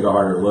 But take a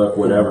harder look,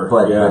 whatever.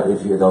 But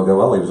if they'll go,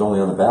 well, he was only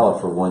on the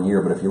ballot for 1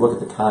 year. But if you look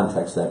at the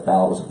context, that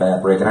ballot was a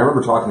bad break. And I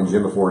remember talking to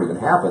Jim before it even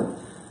happened.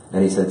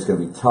 And he said it's going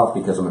to be tough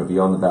because I'm going to be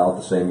on the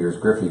ballot the same year as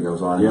Griffey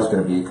goes on. It's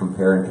going to be a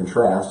compare and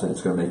contrast, and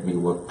it's going to make me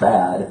look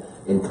bad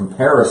in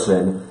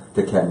comparison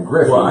to Ken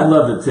Griffey. Well, I'd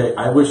love to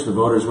I wish the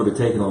voters would have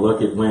taken a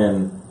look at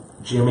when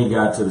Jimmy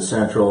got to the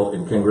Central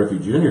and Ken Griffey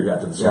Jr. got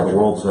to the Central. Yeah, the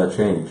world's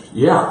changed.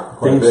 Yeah,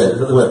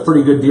 it was a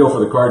pretty good deal for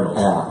the Cardinals.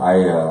 Yeah,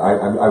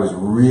 I was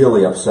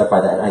really upset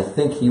by that. And I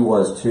think he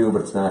was too,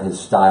 but it's not his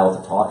style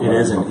to talk about. It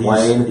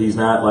isn't. He's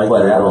not like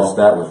that at all.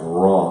 That was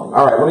wrong.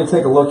 All right, let me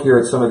take a look here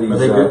at some of these. Are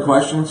they good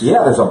questions?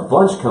 Yeah, there's a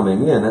bunch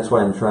coming in. That's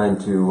why I'm trying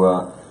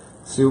to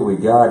see what we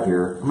got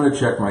here. I'm going to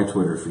check my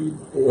Twitter feed.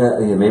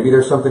 Yeah, maybe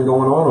there's something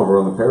going on over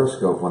on the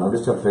Periscope one. I'll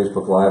just have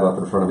Facebook Live up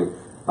in front of me.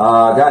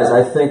 Guys,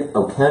 I think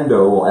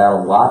Oquendo will add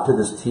a lot to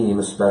this team,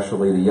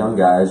 especially the young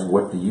guys.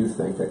 What do you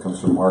think? That comes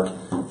from Mark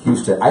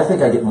Houston. I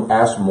think I get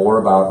asked more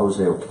about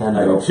Jose Oquendo.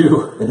 I do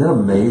too. Isn't it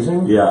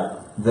amazing? Yeah.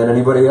 Than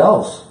anybody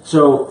else.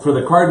 So for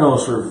the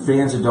Cardinals, for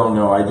fans that don't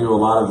know, I do a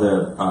lot of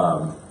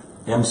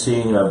the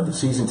emceeing of the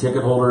season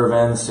ticket holder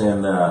events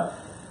and the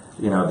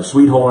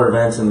suite holder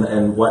events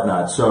and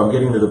whatnot. So I'm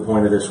getting to the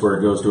point of this where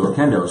it goes to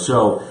Oquendo.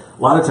 So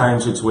a lot of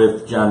times it's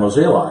with John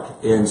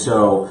Mozeliak, and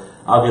so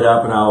I'll get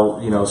up and I'll,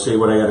 say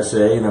what I got to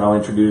say, and then I'll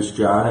introduce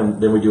John,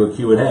 and then we do a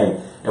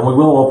Q&A. And we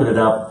will open it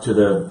up to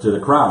the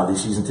crowd,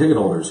 these season ticket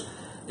holders.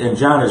 And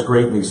John is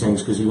great in these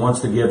things because he wants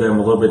to give them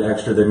a little bit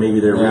extra than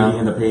maybe they're reading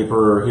in the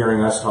paper or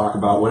hearing us talk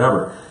about,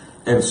 whatever.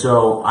 And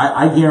so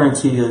I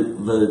guarantee you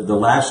the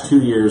last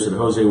 2 years that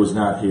Jose was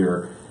not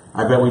here,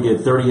 I bet we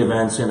did 30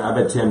 events, and I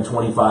bet Tim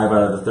 25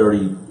 out of the 30.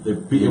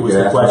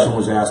 The question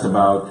was asked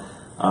about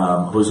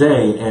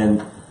Jose,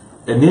 and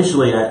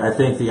initially, I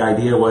think the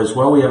idea was,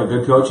 well, we have a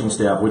good coaching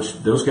staff, which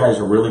those guys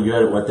are really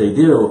good at what they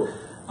do.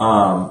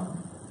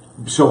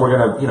 So we're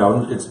going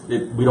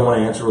to, we don't want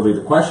to answer really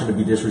the question to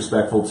be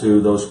disrespectful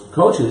to those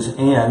coaches.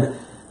 And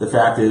the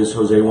fact is,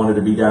 Jose wanted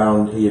to be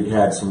down. He had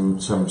had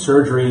some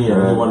surgery,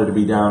 and he wanted to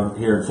be down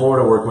here in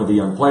Florida working with the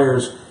young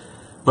players.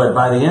 But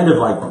by the end of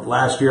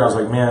last year, I was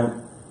like,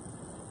 man,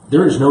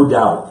 there is no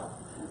doubt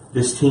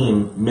this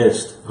team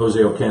missed Jose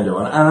Oquendo.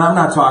 And I'm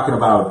not talking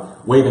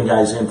about waving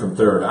guys in from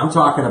third. I'm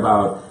talking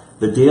about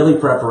the daily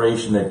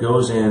preparation that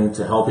goes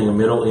into helping a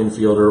middle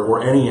infielder,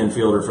 or any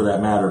infielder for that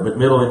matter, but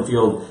middle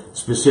infield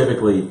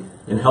specifically,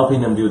 in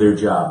helping them do their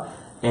job.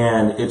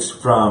 And it's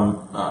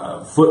from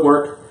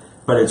footwork,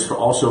 but it's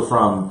also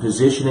from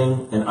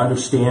positioning and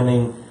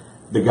understanding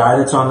the guy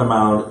that's on the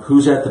mound,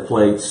 who's at the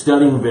plate,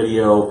 studying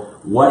video,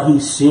 what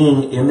he's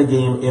seeing in the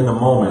game in the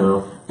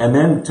moment, and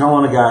then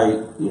telling a guy,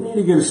 you need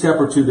to get a step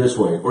or two this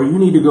way, or you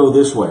need to go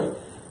this way.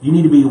 You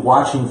need to be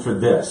watching for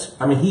this.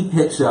 I mean, he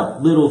picks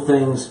up little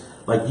things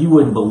like you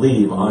wouldn't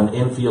believe on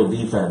infield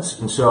defense.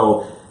 And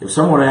so if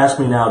someone asked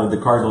me now, did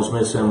the Cardinals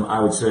miss him, I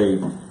would say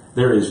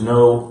there is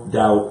no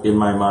doubt in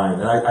my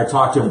mind. And I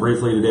talked to him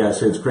briefly today. I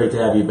said, it's great to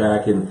have you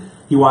back. And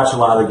he watched a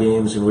lot of the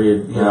games, and we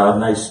had a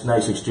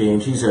nice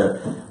exchange. He's a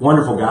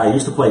wonderful guy. I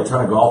used to play a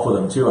ton of golf with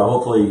him, too.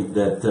 Hopefully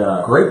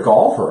that... great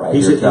golfer, I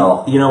can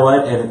tell. You know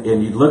what?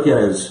 And you'd look at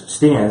his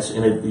stance,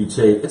 and you'd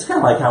say, it's kind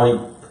of like how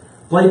he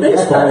played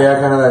baseball.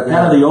 Kind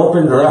of the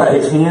open, right.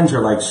 His hands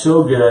are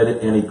so good,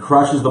 and he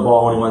crushes the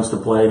ball when he wants to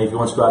play, and if he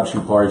wants to go out and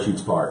shoot par, he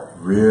shoots par.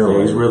 Really?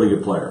 Yeah, he's a really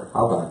good player.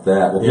 How about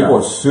that? Well, people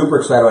are super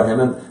excited about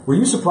him. And were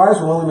you surprised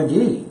when Willie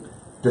McGee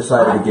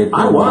decided to get...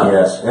 I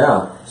was.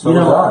 Yeah. So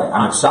was I.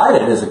 I'm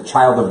excited as a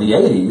child of the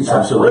 80s.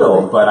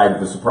 Absolutely. But I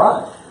was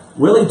surprised.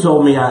 Willie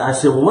told me, I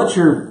said, well, what's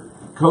your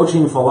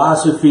coaching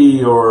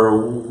philosophy,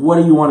 or what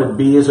do you want to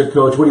be as a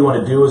coach? What do you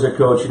want to do as a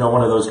coach?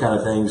 One of those kind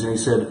of things. And he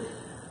said,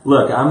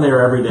 look, I'm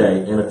there every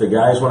day, and if the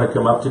guys want to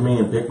come up to me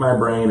and pick my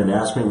brain and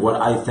ask me what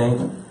I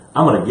think,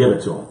 I'm going to give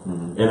it to them.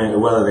 Mm-hmm.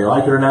 And whether they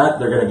like it or not,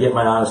 they're going to get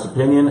my honest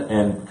opinion,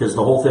 and because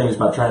the whole thing is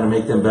about trying to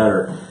make them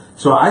better.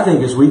 So I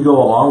think as we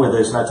go along with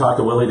this, and I talked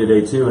to Willie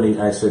today too,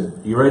 and I said,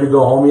 you ready to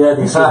go home yet?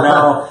 He said,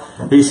 no.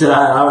 He said,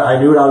 I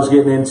knew what I was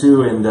getting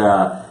into, and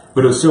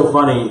but it was so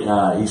funny.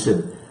 He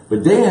said,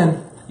 but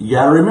Dan, you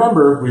got to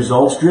remember,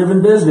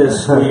 results-driven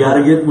business. We got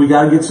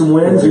to get some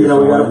wins. We got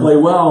to play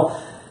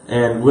well.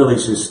 And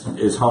Willie's just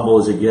as humble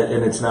as it gets,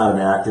 and it's not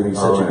an act, and he's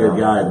such a good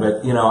guy.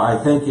 But I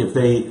think if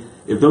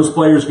those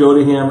players go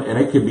to him, and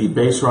it could be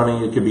base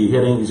running, it could be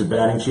hitting, he's a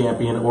batting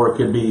champion, or it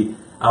could be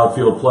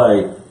outfield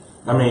play.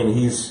 I mean,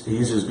 he's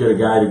as good a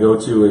guy to go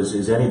to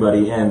as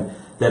anybody. And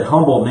that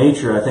humble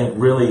nature, I think,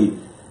 really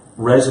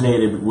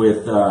resonated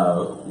with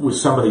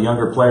some of the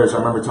younger players. I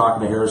remember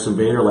talking to Harrison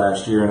Bader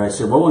last year, and I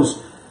said,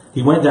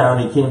 he went down,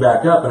 he came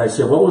back up, and I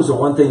said, what was the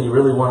one thing you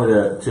really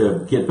wanted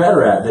to get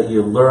better at that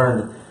you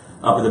learned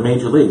up at the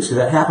major leagues? Because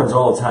that happens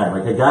all the time.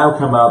 Like, a guy will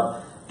come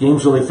up,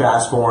 game's really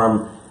fast for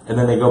him, and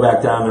then they go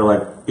back down, they're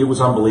like, it was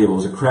unbelievable.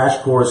 It was a crash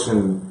course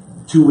in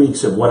 2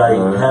 weeks of what I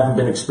haven't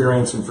been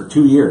experiencing for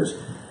 2 years.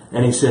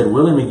 And he said,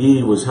 Willie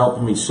McGee was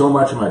helping me so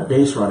much in my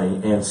base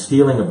running and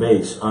stealing a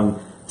base, on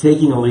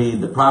taking a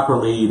lead, the proper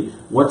lead,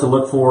 what to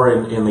look for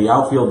in the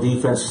outfield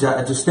defense,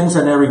 just things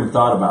I never even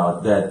thought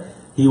about that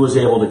he was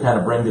able to kind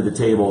of bring to the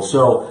table.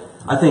 So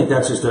I think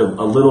that's just a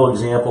little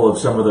example of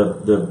some of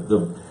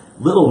the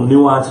little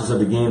nuances of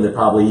the game that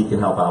probably he can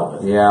help out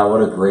with. Yeah,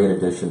 what a great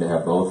addition to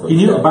have both of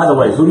them. By the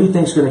way, who do you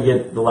think is going to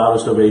get the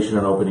loudest ovation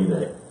on opening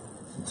day?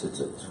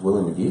 It's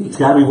Willie McGee. It's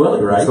got to be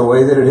Willie, right? It's the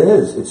way that it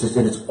is.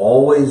 And it's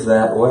always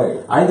that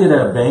way. I did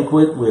a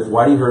banquet with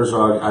Whitey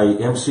Herzog. I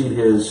emceed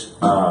his.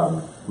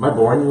 Am I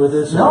boring you with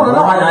this? No.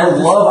 I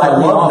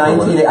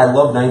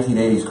love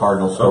 1980s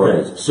Cardinal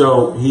stories. Okay,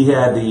 so he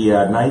had the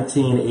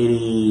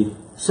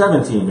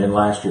 1987 team in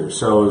last year.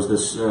 So it was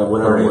this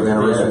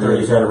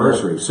 30th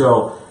anniversary.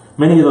 So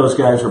many of those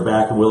guys were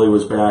back, and Willie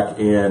was back,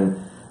 and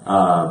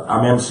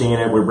I'm emceeing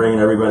it. We're bringing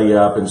everybody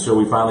up, and so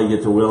we finally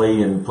get to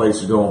Willie, and the place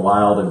is going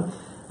wild. And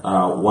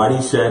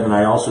Whitey said, and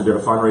I also did a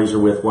fundraiser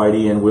with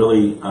Whitey and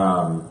Willie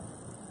about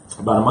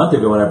a month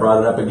ago, and I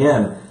brought it up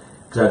again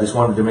because I just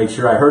wanted to make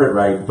sure I heard it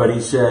right. But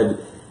he said,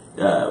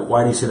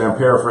 Whitey said, I'm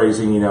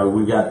paraphrasing,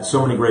 we've got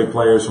so many great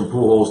players from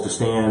Pujols to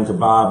Stan to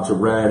Bob to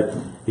Red.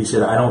 He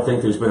said, I don't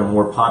think there's been a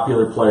more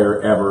popular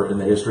player ever in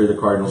the history of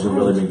the Cardinals than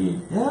Willie McGee.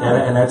 Yeah.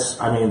 And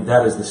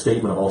that is the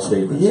statement of all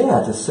statements.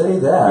 Yeah, to say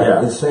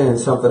that is saying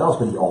something else,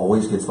 but he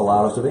always gets the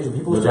loudest ovation.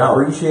 People just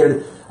appreciate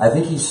it. I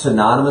think he's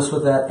synonymous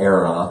with that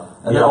era.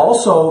 And then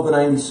also the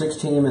 96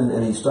 team,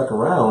 and he stuck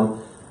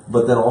around,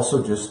 but then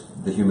also just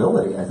the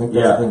humility. I think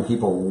that's the thing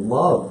people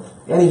love.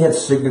 And he had a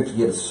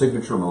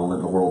signature moment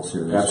in the World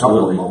Series. Absolutely. A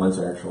couple of moments,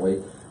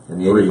 actually. In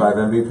the 85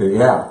 MVP.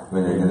 Yeah. I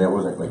mean, and that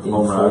was like game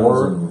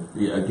 4. And,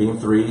 game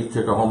 3,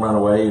 took a home run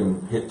away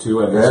and hit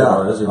 2, I guess it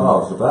was. And, it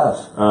was the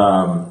best.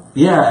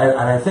 And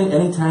I think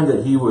any time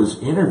that he was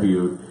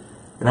interviewed,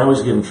 and I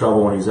always get in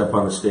trouble when he's up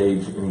on the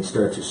stage and he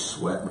starts just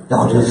sweating.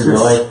 Oh, does he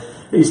really?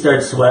 He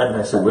starts sweating.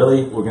 I said,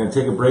 Willie, we're going to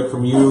take a break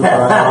from you. We'll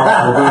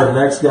go to the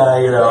next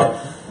guy,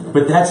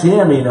 But that's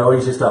him,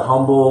 He's just a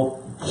humble,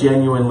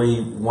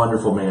 genuinely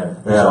wonderful man.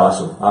 He's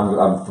awesome.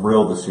 I'm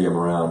thrilled to see him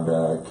around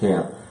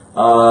camp.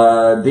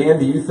 Dan,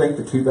 do you think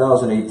the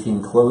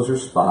 2018 closer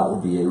spot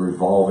will be a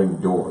revolving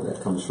door?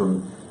 That comes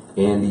from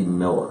Andy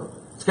Miller.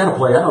 It's got to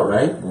play out,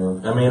 right?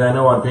 Yeah. I mean, I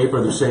know on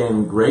paper they're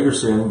saying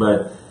Gregerson,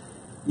 but,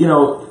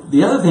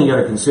 the other thing you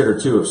got to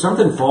consider, too, if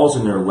something falls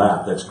in their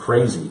lap that's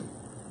crazy,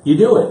 you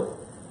do it.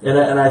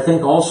 And I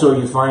think also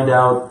you find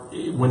out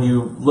when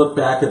you look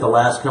back at the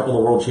last couple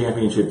of World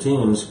Championship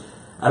teams,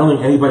 I don't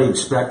think anybody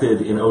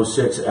expected in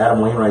 06 Adam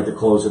Wainwright to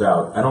close it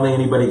out. I don't think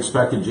anybody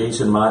expected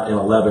Jason Mott in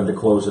 11 to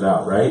close it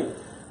out, right?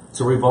 It's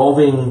a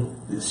revolving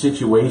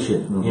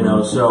situation,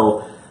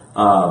 So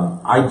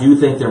I do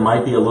think there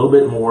might be a little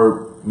bit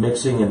more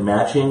mixing and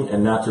matching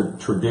and not the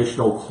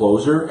traditional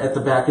closer at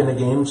the back end of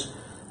games.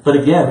 But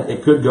again,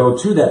 it could go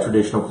to that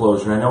traditional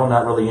closer. And I know I'm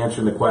not really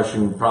answering the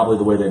question probably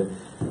the way that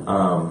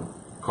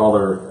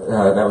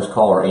that was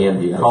caller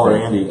Andy.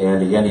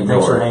 Andy. Thanks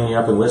Miller. For hanging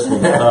up and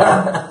listening.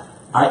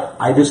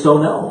 I just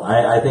don't know.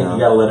 I think you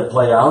got to let it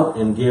play out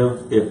and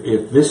give.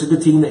 If this is the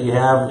team that you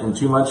have in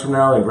 2 months from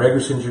now, and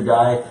Gregerson's your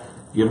guy,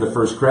 give him the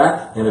first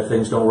crack. And if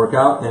things don't work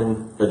out,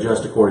 then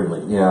adjust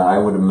accordingly. Yeah, I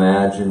would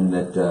imagine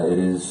that it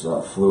is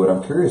fluid.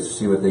 I'm curious to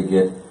see what they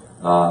get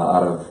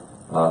out of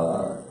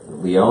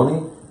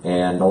Leone,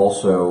 and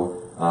also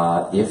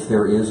if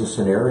there is a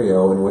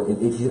scenario,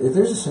 and if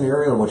there's a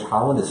scenario in which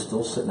Holland is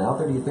still sitting out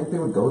there, do you think they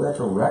would go that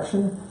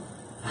direction?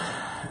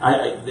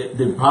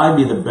 They'd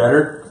probably be the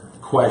better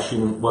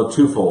question, well,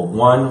 twofold.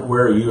 One,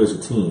 where are you as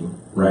a team,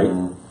 right?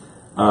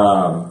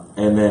 Mm-hmm.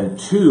 And then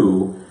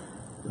 2,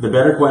 the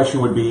better question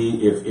would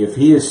be if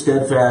he is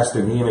steadfast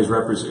and he and his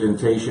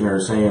representation are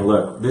saying,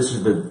 look, this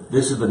is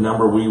the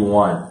number we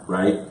want,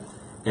 right?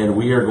 And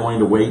we are going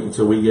to wait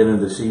until we get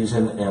into the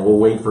season, and we'll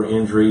wait for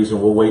injuries,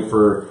 and we'll wait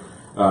for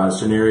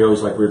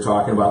scenarios like we were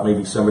talking about.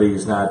 Maybe somebody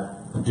is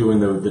not doing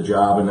the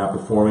job and not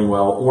performing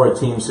well, or a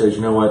team says,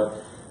 you know what,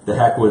 the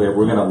heck with it,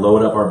 we're going to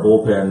load up our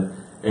bullpen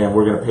and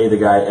we're going to pay the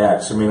guy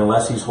X. I mean,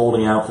 unless he's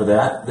holding out for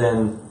that,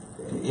 then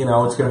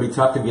it's going to be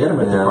tough to get him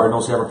if the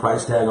Cardinals have a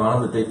price tag on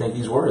him that they think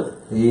he's worth.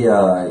 He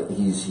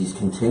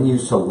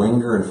continues to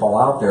linger and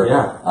fall out there.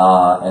 Yeah.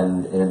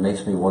 And it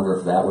makes me wonder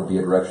if that would be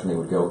a direction they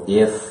would go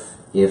if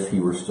if he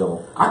were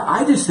still...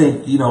 I just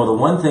think, the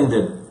one thing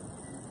that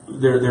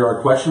there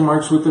are question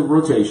marks with the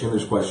rotation,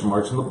 there's question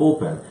marks in the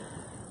bullpen.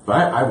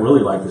 But I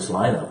really like this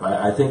lineup.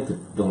 I think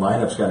the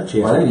lineup's got a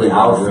chance. I think the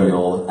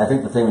outfield. I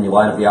think the thing when you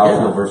line up the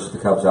outfield versus the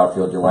Cubs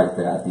outfield, you like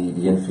that.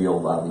 The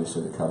infield,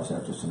 obviously, the Cubs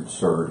have just an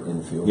absurd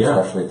infield,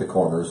 especially at the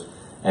corners.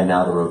 And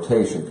now the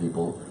rotation,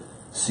 people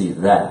see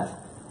that.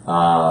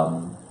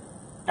 And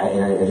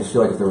I just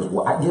feel like if there was,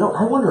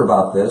 I wonder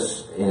about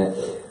this. And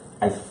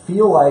I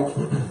feel like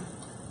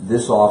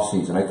this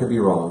offseason, I could be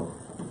wrong.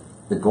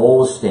 The goal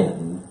was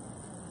Stanton.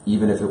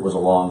 Even if it was a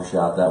long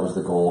shot, that was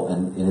the goal.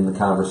 And in the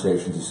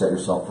conversations, you set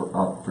yourself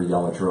up for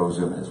Yelich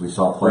Rosen, as we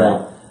saw play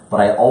out.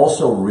 But I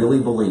also really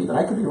believe, and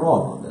I could be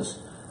wrong on this,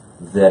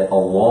 that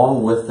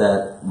along with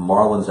that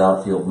Marlins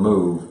outfield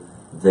move,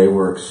 they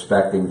were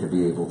expecting to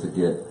be able to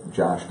get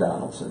Josh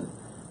Donaldson.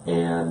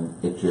 And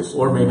it just...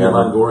 Or maybe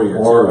Longoria.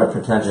 Or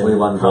potentially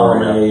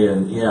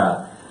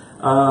Longoria.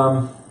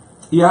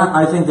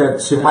 I think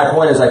that's... My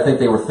point is, I think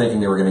they were thinking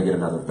they were going to get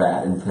another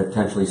bat and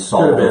potentially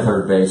solve the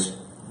third base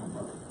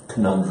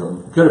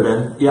conundrum. Could have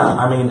been, yeah.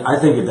 I mean, I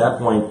think at that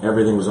point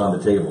everything was on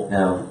the table.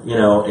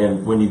 Yeah.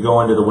 And when you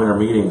go into the winter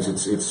meetings,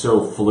 it's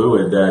so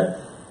fluid that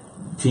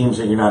teams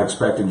that you're not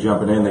expecting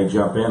jumping in, they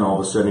jump in.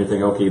 All of a sudden you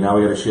think, okay, now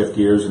we got to shift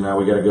gears, and now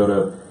we got to go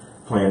to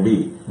Plan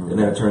B, and then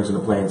it turns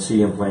into Plan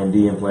C and Plan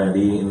D and Plan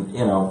D, and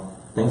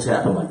things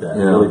happen like that.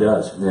 It really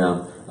does.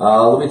 Yeah.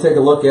 Let me take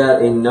a look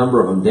at a number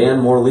of them. Dan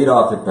Moore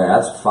leadoff at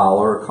bats,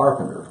 Fowler or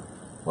Carpenter.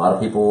 A lot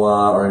of people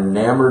are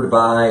enamored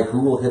by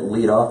who will hit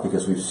leadoff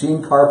because we've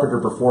seen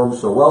Carpenter perform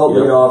so well at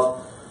leadoff,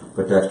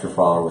 but Dexter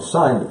Fowler was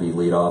signed to be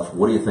leadoff.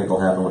 What do you think will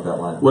happen with that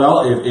lineup?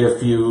 Well,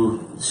 if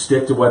you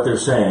stick to what they're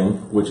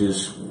saying, which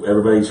is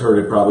everybody's heard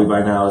it probably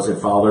by now, is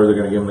that Fowler, they're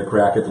going to give him the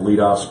crack at the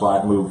leadoff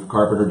spot, move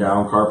Carpenter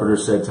down. Carpenter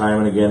said time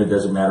and again, it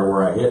doesn't matter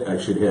where I hit, I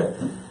should hit.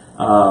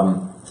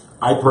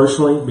 I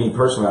personally,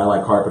 I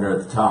like Carpenter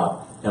at the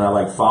top, and I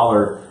like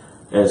Fowler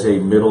as a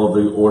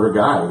middle-of-the-order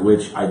guy,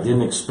 which I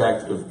didn't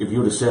expect. If you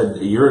would have said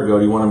a year ago,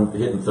 do you want him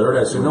hitting third?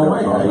 I said, no way.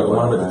 I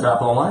want him at the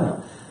top of the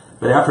lineup.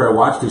 But after I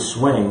watched his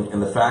swing,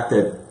 and the fact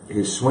that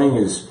his swing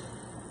is,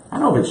 I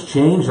don't know if it's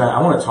changed. I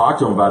want to talk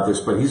to him about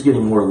this, but he's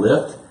getting more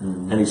lift,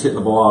 and he's hitting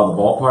the ball out of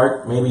the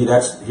ballpark. Maybe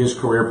that's his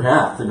career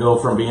path, to go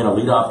from being a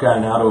leadoff guy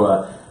now to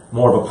a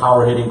more of a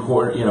power-hitting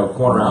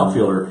corner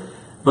outfielder.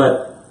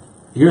 But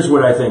here's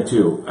what I think,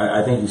 too.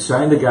 I think you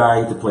signed a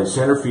guy to play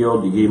center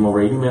field. You gave him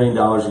over $80 million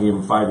and gave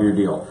him a 5-year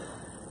deal.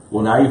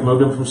 Well, now you've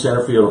moved him from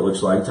center field, it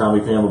looks like. Tommy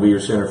Pham will be your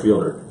center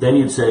fielder. Then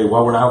you'd say,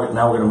 well, we're going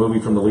to move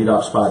you from the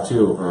leadoff spot,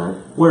 too.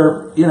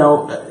 Where,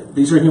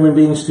 these are human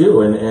beings,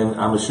 too. And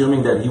I'm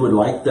assuming that he would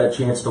like that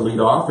chance to lead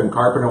off. And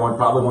Carpenter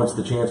probably wants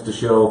the chance to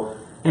show,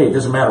 hey, it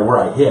doesn't matter where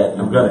I hit.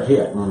 I'm going to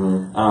hit.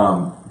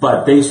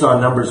 But based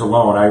on numbers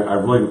alone, I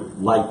really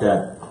like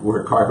that,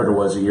 where Carpenter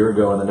was a year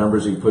ago, and the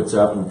numbers he puts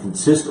up and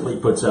consistently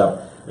puts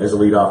up as a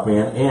leadoff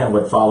man, and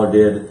what Fowler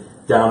did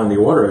down in the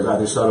order. I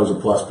just thought it was a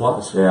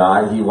plus.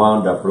 Yeah, he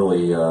wound up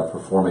really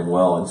performing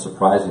well, and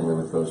surprisingly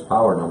with those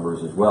power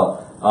numbers as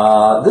well.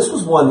 This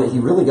was one that he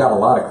really got a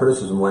lot of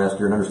criticism last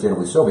year, and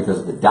understandably so, because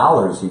of the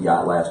dollars he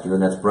got last year,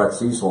 and that's Brett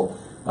Cecil.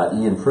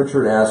 Ian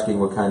Pritchard asking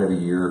what kind of a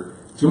year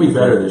it's going to be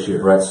better this year.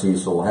 Brett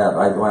Cecil will have.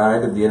 When I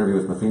did the interview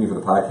with Matheny for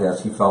the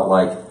podcast, he felt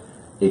like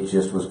it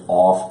just was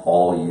off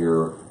all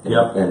year,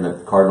 and the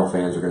Cardinal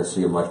fans are going to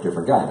see a much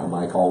different guy. Now,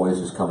 Mike always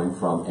is coming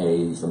from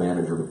he's the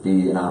manager, but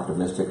B, an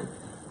optimistic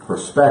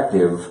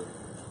perspective,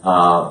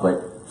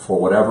 but for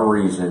whatever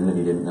reason, and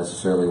he didn't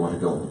necessarily want to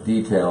go into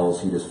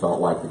details, he just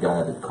felt like the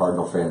guy that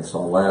Cardinal fans saw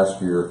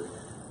last year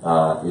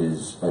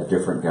is a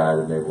different guy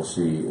than they will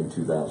see in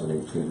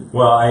 2018.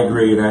 Well, I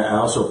agree, and I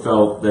also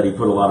felt that he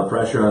put a lot of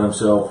pressure on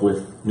himself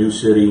with new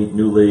city,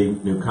 new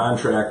league, new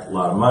contract, a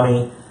lot of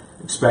money.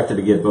 Expected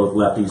to get both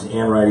lefties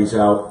and righties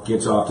out,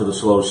 gets off to the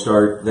slow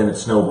start, then it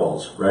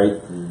snowballs, right?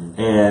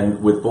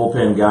 And with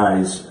bullpen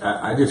guys,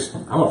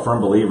 I'm a firm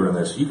believer in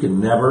this. You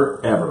can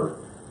never, ever,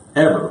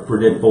 ever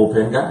predict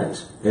bullpen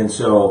guys. And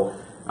so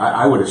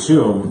I would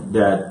assume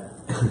that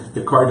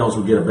the Cardinals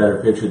would get a better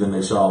pitcher than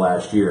they saw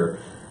last year.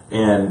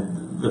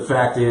 And the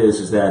fact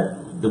is that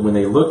when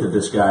they looked at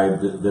this guy,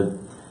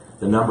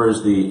 the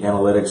numbers, the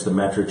analytics, the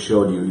metrics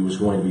showed you he was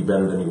going to be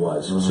better than he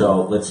was.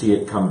 So let's see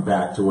it come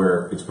back to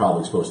where it's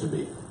probably supposed to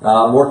be.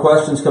 More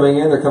questions coming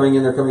in. They're coming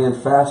in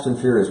fast and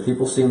furious.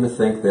 People seem to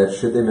think that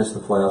should they miss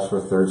the playoffs for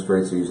a third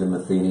straight season,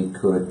 Matheny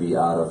could be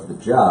out of the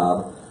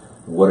job.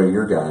 What are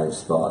your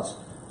guys' thoughts?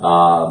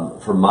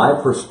 From my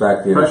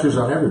perspective, pressure's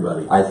on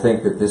everybody. I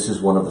think that this is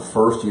one of the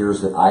first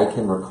years that I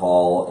can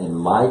recall in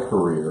my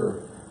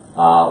career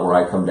where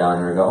I come down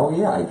here and go, oh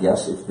yeah, I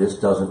guess if this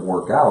doesn't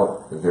work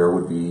out, there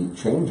would be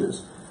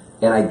changes.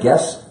 And I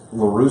guess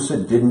La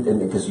Russa didn't,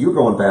 because you're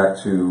going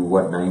back to,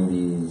 what,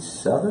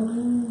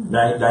 97?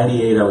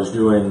 98 I was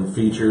doing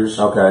features.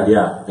 Okay.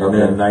 Yeah. And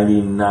then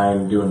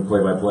 99 doing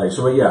play-by-play.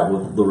 So yeah,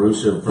 with La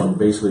Russa from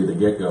basically the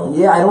get-go.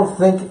 Yeah, I don't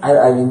think,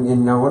 I mean,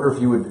 and I wonder if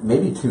you would,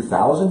 maybe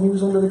 2000 he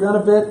was under the gun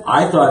a bit?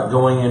 I thought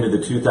going into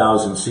the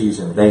 2000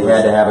 season. They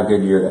had to have a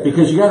good year there.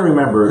 Because you got to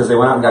remember. Because they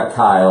went out and got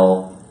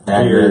Kyle.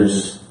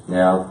 Beers,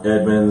 yeah,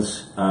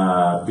 Edmonds,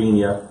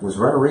 Vigna. Was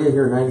Renneria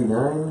here in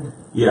 '99?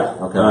 Yeah.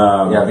 Okay.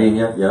 Yeah,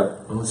 Vigna.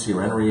 Yep. Let's see,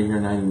 Renneria here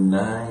in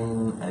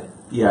 '99.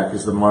 Yeah,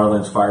 because the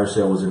Marlins fire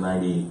sale was in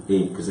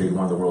 '98 because they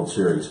won the World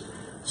Series.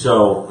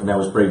 So, and that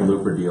was Braden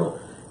Looper deal.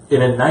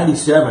 And in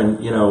 '97,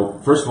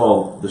 first of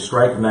all, the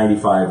strike of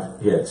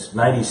 '95 hits.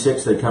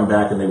 '96, they come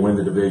back and they win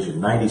the division.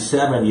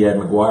 '97, you had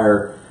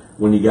McGuire.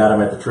 When you got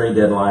him at the trade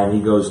deadline,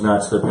 he goes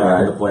nuts. They're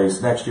back into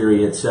place. Next year,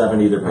 he hit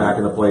 70. They're back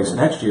into place.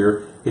 Next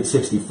year, hit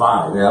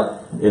 65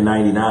 in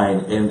 '99.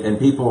 And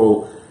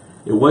people,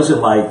 it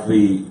wasn't like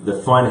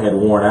the fun had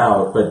worn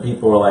out, but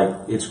people were like,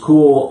 it's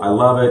cool, I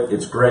love it,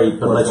 it's great,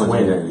 but let's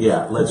win.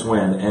 Yeah, let's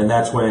win. And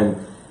that's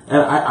when,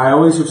 and I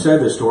always have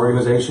said this to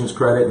organizations'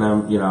 credit, and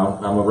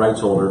I'm a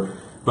rights holder,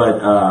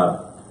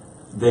 but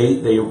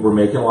they were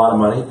making a lot of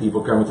money,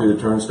 people coming through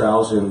the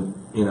turnstiles, and,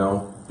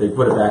 they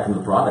put it back into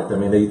the product. I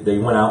mean, they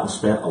went out and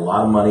spent a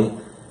lot of money,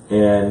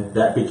 and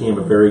that became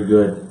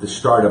the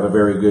start of a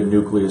very good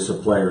nucleus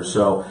of players.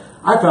 So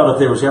I felt if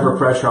there was ever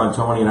pressure on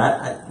Tony,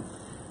 and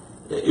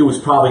it was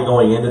probably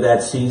going into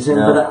that season,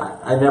 but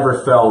I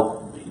never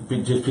felt,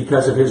 just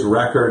because of his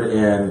record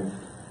and,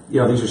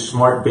 these are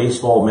smart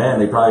baseball men,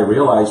 they probably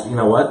realized, you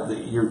know what,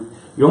 you're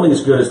only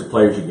as good as the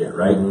players you get,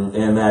 right?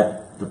 Mm-hmm. And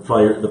that the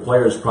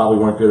players probably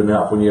weren't good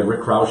enough. When you had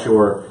Rick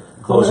Croushore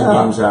closing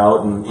games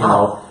out, and,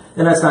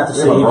 and that's not to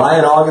say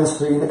Brian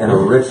Augenstein and a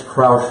Rich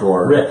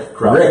Croushore. Rick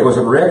Croushore. Was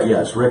it Rick?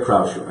 Yes, Rick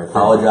Croushore. I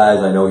apologize,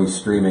 I know he's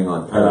streaming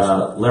on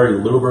Periscope. Larry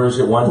Lubers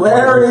at one point.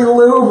 Larry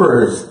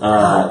Lubers.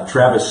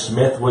 Travis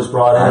Smith was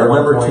brought in. I at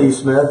remember one point. T.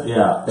 Smith.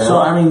 Yeah. So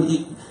I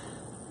mean,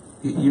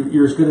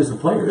 you're as good as the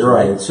players,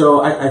 right?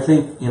 So I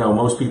think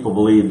most people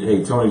believe,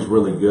 hey, Tony's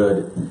really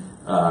good.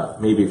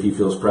 Maybe if he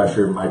feels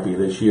pressure, it might be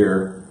this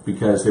year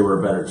because they were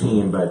a better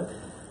team, but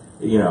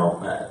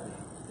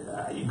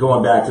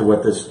going back to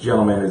what this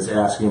gentleman is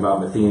asking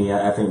about Matheny,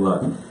 I think,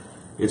 look,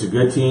 it's a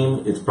good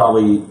team. It's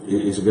probably,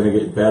 is it going to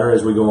get better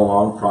as we go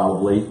along?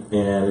 Probably.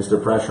 And is there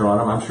pressure on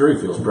him? I'm sure he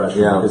feels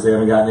pressure because they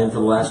haven't gotten in for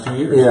the last 2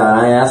 years. Yeah,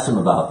 I asked him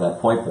about that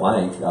point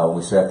blank when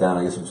we sat down,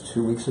 I guess it was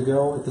 2 weeks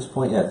ago at this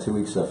point. Yeah, 2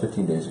 weeks,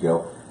 15 days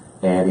ago.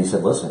 And he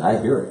said, listen, I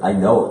hear it. I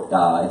know it.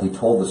 And he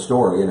told the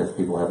story, and if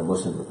people haven't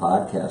listened to the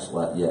podcast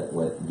yet,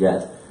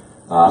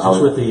 is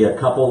this with the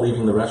couple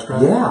leaving the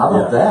restaurant? Yeah, how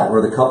about that?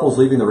 Where the couple's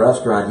leaving the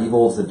restaurant, he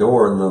holds the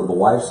door, and the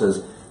wife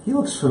says, he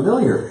looks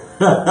familiar.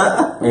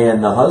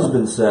 And the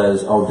husband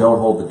says, oh, don't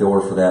hold the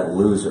door for that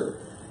loser.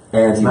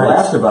 And he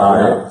laughed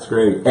about it. It's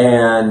great.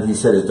 And he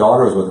said his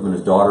daughter was with him, and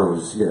his daughter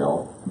was,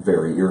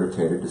 very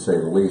irritated, to say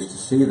the least, to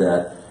see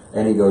that.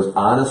 And he goes,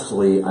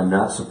 honestly, I'm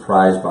not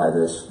surprised by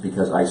this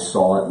because I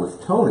saw it with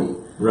Tony.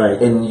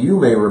 Right. And you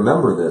may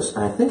remember this,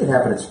 and I think it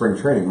happened at spring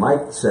training.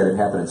 Mike said it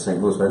happened in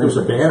St. Louis. But I think it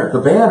was a banner. The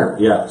banner.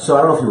 Yeah. So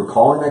I don't know if you were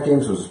calling that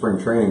game, so it was a spring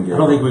training game. I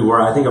don't think we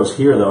were. I think I was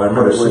here, though. I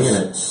remember seeing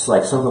it. It's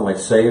like something like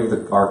Save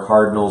our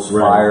Cardinals,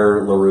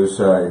 Fire La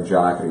Russa, and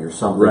Jockey, or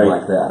something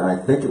like that. And I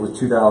think it was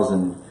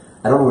 2000.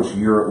 I don't know which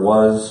year it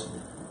was.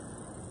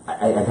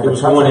 It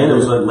was going in. It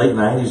was like late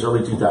 90s,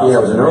 early 2000s. Yeah,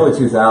 it was in early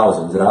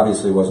 2000s. It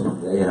obviously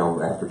wasn't,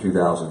 after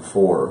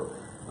 2004.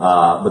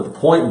 But the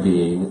point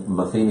being,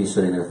 Matheny's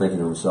sitting there thinking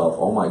to himself,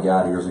 oh my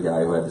God, here's a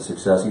guy who had the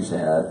success he's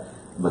had.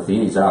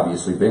 Matheny's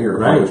obviously bigger,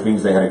 which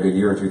means they had a good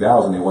year in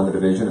 2000. They won the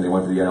division and they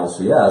went to the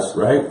NLCS,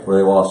 where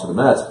they lost to the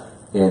Mets.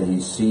 And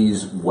he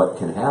sees what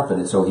can happen.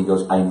 And so he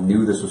goes, I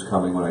knew this was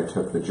coming when I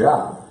took the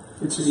job.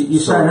 You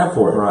sign up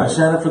for it. Right. You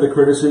sign up for the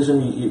criticism,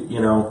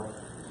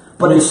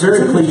 But it's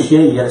very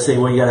cliche. You got to say,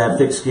 well, you got to have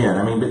thick skin.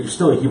 I mean, but you're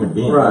still a human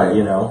being, right?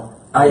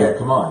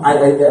 Come on.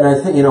 And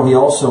I think he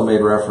also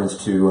made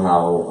reference to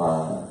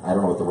how I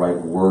don't know what the right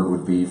word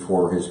would be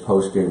for his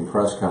post-game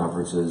press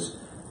conferences.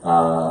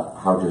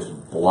 How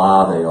just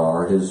blah they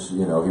are. He was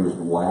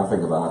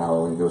laughing about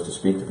how when he goes to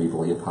speak to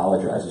people, he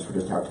apologizes for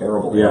just how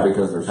terrible they are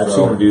because they're so. I've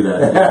seen him do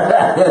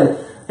that.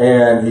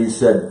 and he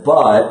said,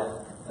 but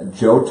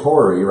Joe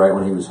Torre, right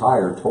when he was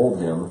hired, told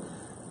him,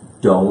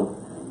 don't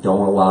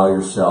allow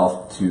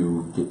yourself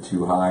to get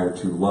too high or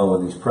too low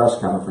in these press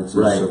conferences,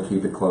 so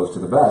keep it close to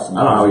the best. And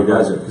I don't know how he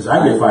does it, because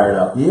I get fired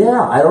up.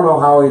 Yeah, I don't know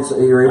how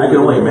you're able I can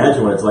only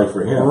imagine what it's like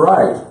for him.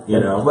 Right.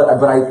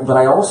 But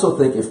I also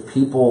think if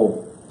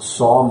people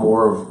saw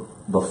more of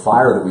the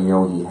fire that we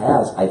know he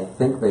has, I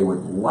think they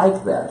would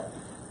like that.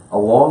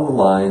 Along the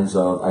lines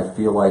of, I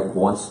feel like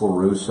once La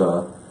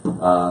Russa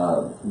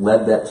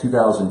led that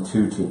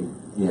 2002 team,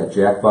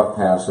 Jack Buck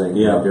passing,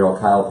 Darryl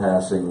Kyle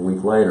passing a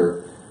week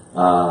later,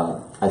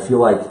 I feel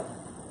like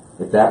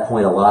at that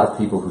point a lot of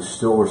people who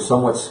still were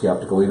somewhat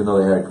skeptical, even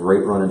though they had a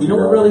great run in 2000. You know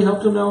what really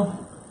helped him, though?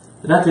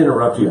 Not to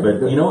interrupt you,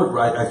 but you know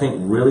what I think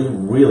really,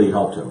 really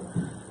helped him?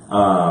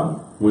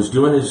 Was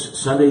doing his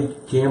Sunday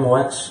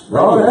KMOX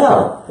radio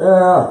show.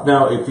 Yeah.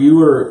 Now, if you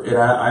were, and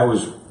I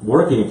was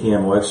working at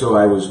KMOX, so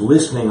I was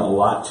listening a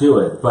lot to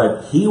it,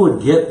 but he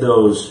would get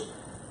those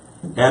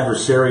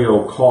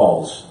adversarial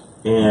calls.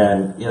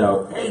 And,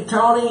 hey,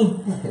 Tony,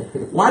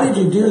 why did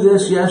you do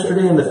this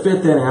yesterday in the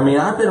fifth inning? I mean,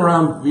 I've been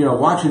around,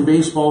 watching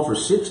baseball for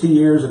 60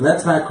 years, and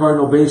that's not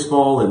Cardinal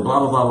baseball, and blah,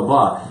 blah, blah, blah,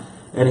 blah.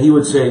 And he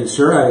would say,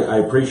 sir, I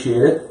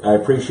appreciate it. I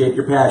appreciate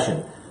your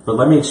passion. But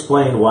let me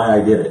explain why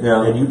I did it.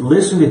 Yeah. And you'd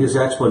listen to his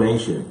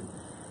explanation,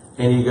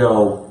 and you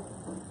go,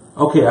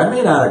 okay, I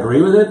may not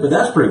agree with it, but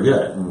that's pretty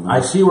good. Mm-hmm.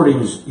 I see what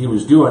he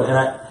was doing, and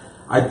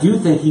I do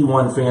think he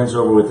won fans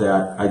over with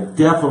that. I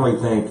definitely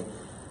think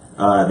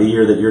the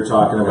year that you're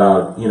talking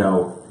about,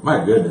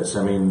 my goodness,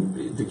 I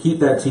mean, to keep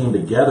that team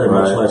together,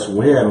 much less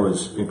win,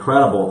 was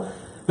incredible.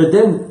 But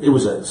then it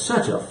was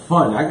such a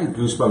fun, I get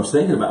goosebumps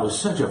thinking about it. It was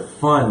such a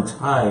fun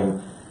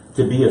time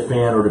to be a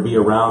fan or to be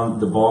around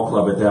the ball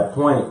club at that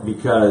point,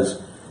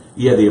 because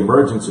you had the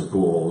emergence of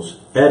Pujols,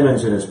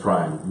 Edmonds in his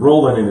prime,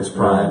 Roland in his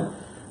prime,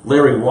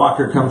 Larry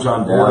Walker comes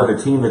on board on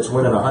a team that's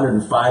winning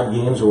 105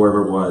 games or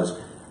whatever it was.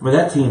 I mean,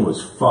 that team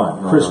was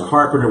fun. Chris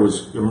Carpenter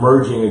was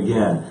emerging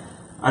again.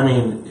 I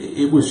mean,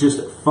 it was just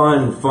a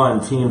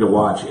fun team to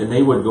watch, and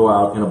they would go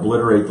out and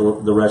obliterate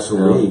the rest of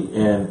the league.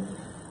 And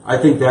I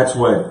think that's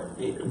what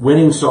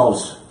winning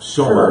solves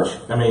so much.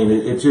 I mean,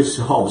 it just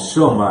solves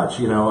so much.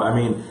 I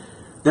mean,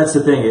 that's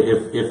the thing.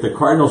 If the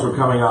Cardinals were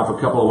coming off a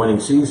couple of winning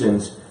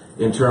seasons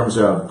in terms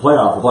of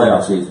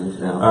playoff seasons,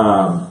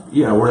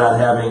 we're not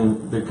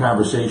having the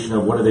conversation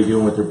of what are they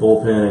doing with their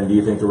bullpen, and do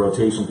you think the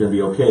rotation's going to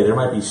be okay? There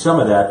might be some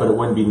of that, but it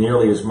wouldn't be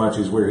nearly as much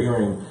as we're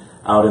hearing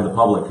out in the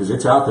public, because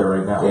it's out there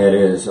right now. It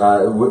is.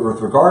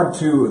 With regard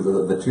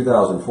to the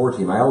 2004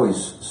 team, I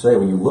always say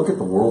when you look at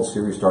the World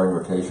Series starting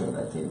rotation of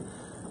that team,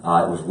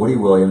 it was Woody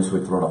Williams, who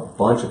had thrown a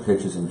bunch of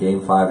pitches in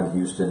Game 5 in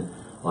Houston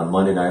on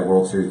Monday night.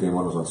 World Series Game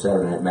 1 was on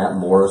Saturday night. Matt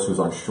Morris, who was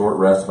on short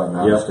rest, if I'm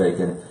not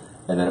mistaken.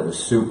 And then it was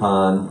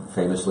Suppan,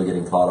 famously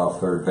getting caught off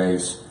third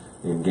base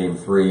in Game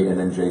 3, and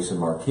then Jason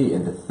Marquis.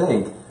 And to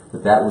think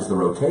that was the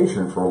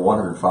rotation for a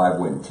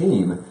 105-win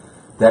team,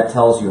 that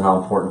tells you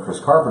how important Chris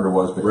Carpenter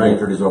was, but he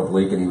injured his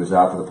oblique and he was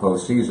out for the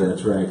postseason.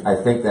 That's right.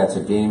 I think that's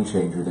a game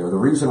changer there. The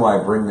reason why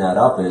I bring that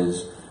up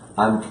is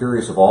I'm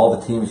curious, of all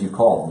the teams you've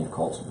called, and you've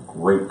called some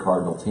great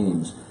Cardinal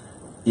teams,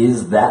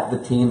 is that the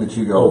team that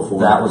you go,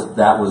 that was the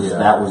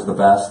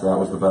best? That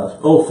was the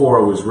best?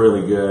 04 was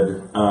really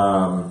good.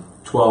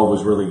 12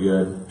 was really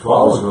good.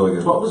 12 was really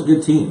good. 12 was a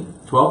good team.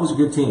 12 was a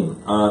good team.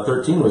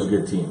 13 was a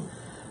good team.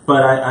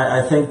 But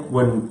I think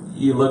when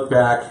you look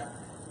back,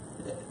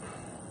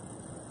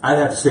 I'd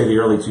have to say the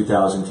early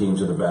 2000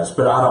 teams are the best.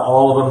 But out of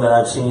all of them that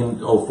I've seen,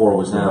 04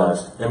 was the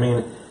best. I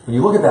mean, when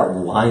you look at that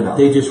lineup,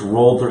 they just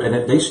rolled through.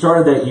 And they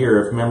started that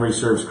year, if memory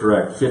serves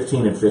correct,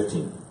 15 and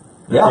 15.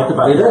 Yeah, think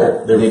about they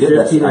that. did. They did.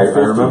 15 and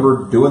 15. I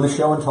remember doing the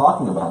show and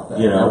talking about that.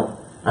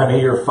 I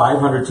mean, you're a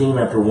 500 team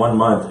after 1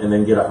 month and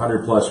then get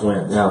 100-plus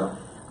wins. Yeah.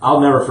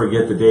 I'll never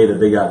forget the day that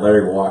they got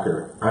Larry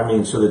Walker. I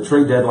mean, so the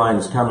trade deadline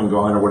is come and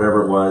gone or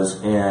whatever it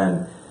was,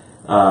 and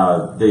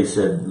they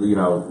said,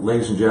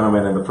 ladies and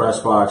gentlemen, in the press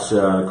box,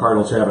 the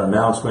Cardinals have an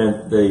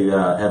announcement. They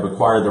have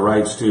acquired the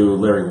rights to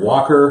Larry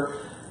Walker.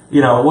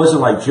 It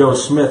wasn't like Joe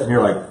Smith, and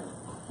you're like,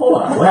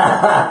 hold on,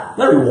 what?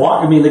 Larry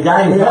Walker? I mean, the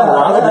guy in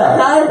Colorado, that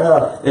guy?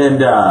 Yeah.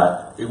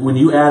 And when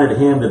you added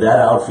him to that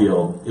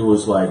outfield, it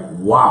was like,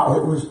 wow.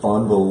 It was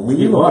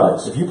unbelievable. It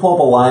was. If you pull up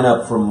a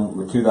lineup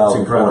from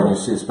 2004, and you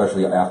see,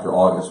 especially after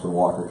August when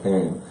Walker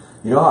came,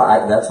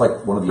 that's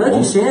like one of the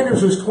Reggie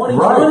Sanders was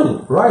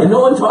 2020. Right. And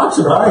no one talks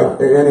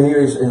about it. And he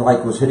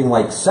was hitting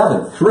like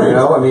 7th. Right.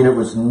 I mean, it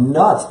was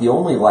nuts. The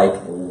only light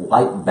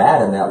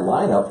bat in that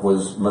lineup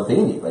was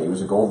Matheny. He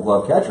was a Gold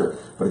Glove catcher.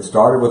 But it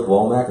started with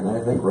Womack, and then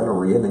I think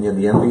Renneria, and then you had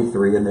the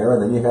MV3 in there,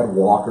 and then you had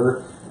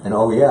Walker, and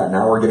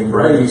now we're getting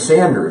Reggie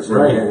Sanders.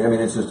 Right. And, I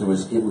mean, it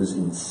was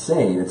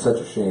insane. It's such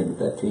a shame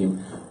that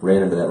team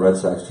ran into that Red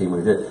Sox team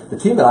when it did. The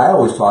team that I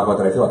always talk about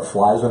that I feel like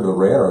flies under the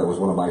radar, that was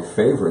one of my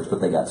favorites,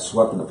 but they got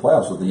swept in the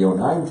playoffs, was the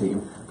 09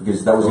 team,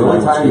 because that was the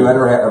only time you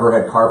ever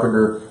had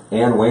Carpenter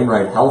and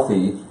Wainwright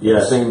healthy at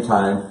the same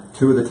time.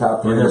 2 of the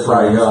top 3 in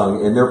Cy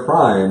Young in their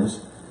primes,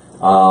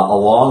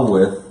 along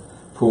with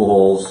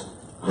Pujols,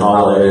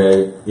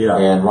 Holiday,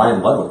 and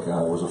Ryan Ludwig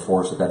was a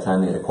force at that time.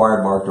 They had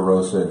acquired Mark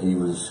DeRosa, and he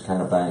was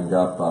kind of banged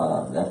up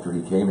after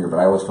he came here. But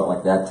I always felt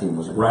like that team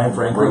was Ryan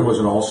Franklin was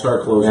an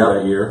all-star closer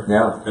that year.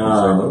 Yeah,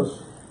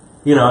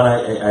 and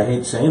I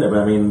hate saying it, but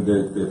I mean,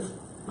 if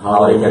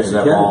Holiday catches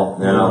that ball,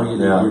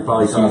 you're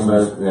probably talking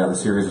about the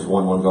series is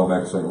 1-1 going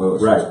back to St.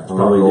 Louis. Right, it's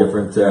probably a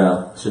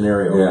different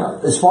scenario.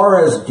 Yeah, as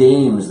far as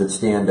games that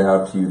stand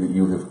out to you that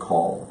you have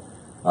called.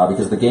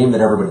 Because the game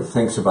that everybody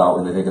thinks about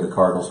when they think of the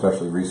Cardinals,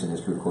 especially recent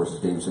history, of course, is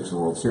Game 6 of the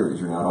World Series.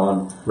 You're not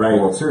on the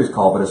World Series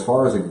call, but as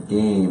far as a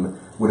game,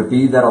 would it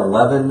be that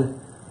 11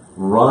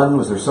 run?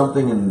 Was there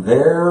something in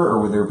there,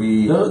 or would there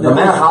be the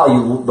Matt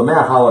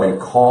Holiday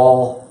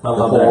call? I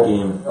love that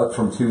game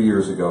from 2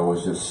 years ago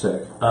was just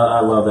sick.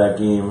 I love that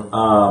game.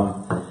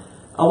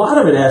 A lot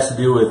of it has to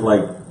do with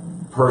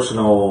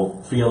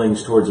personal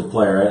feelings towards a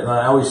player, and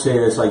I always say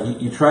this: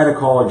 you try to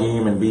call a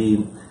game and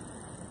be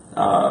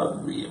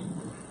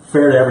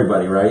fair to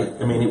everybody, right?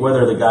 I mean,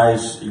 whether the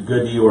guy's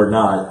good to you or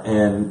not,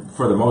 and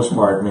for the most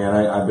part, man,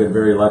 I've been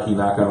very lucky,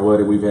 knock on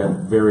wood, we've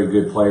had very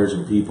good players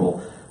and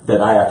people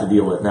that I have to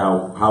deal with.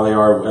 Now, how they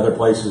are other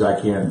places,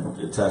 I can't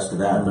attest to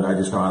that, but I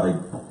just know how they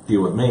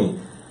deal with me.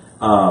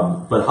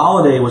 But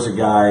Holiday was a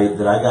guy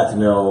that I got to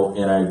know,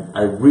 and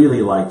I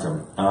really liked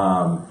him.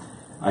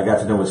 I got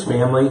to know his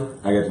family.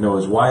 I got to know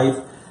his wife.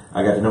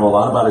 I got to know a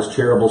lot about his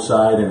charitable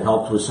side and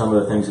helped with some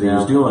of the things that he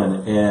was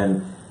doing.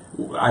 And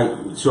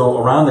so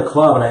around the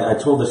club, and I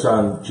told this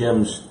on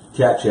Jim's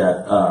Cat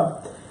Chat,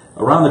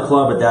 around the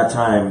club at that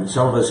time,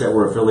 some of us that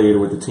were affiliated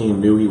with the team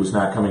knew he was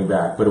not coming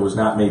back, but it was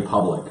not made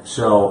public.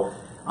 So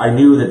I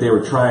knew that they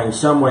were trying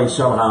some way,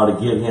 somehow to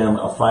get him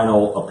a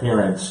final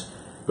appearance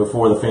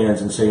before the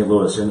fans in St.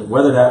 Louis. And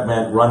whether that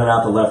meant running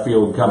out the left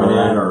field and coming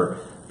in or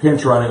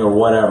pinch running or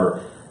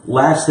whatever,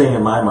 last thing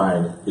in my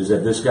mind is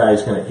that this guy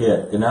is going to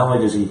hit. And not only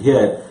does he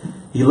hit,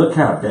 he looked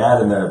kind of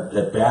bad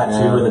at bat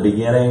too in the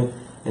beginning.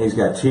 And he's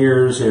got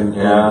tears and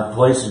the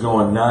place is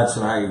going nuts,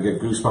 and I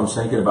get goosebumps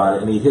thinking about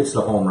it. And he hits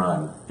the home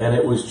run. And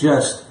it was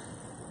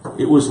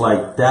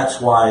like,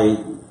 that's why,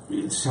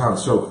 it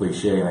sounds so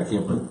cliche, and I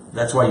can't, but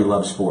that's why you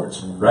love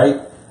sports,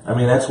 right? I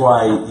mean, that's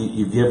why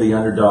you give the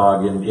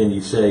underdog and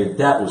you say,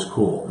 that was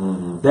cool.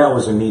 Mm-hmm. That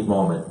was a neat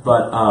moment.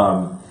 But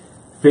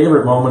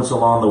favorite moments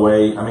along the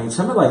way, I mean,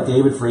 something like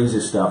David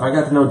Freese's stuff. I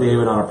got to know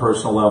David on a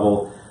personal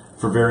level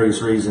for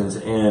various reasons,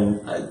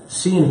 and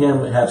seeing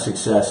him have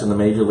success in the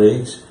major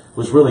leagues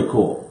was really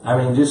cool. I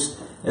mean,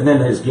 and then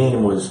his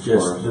game was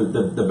just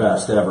the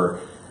best ever.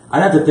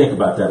 I'd have to think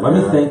about that. Let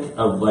me think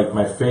of like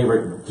my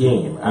favorite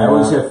game. I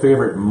always have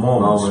favorite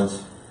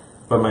moments.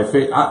 But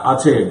I'll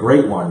tell you a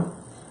great one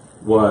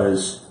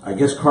was, I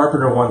guess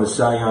Carpenter won the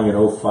Cy Young in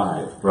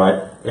 2005.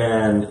 Right.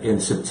 And in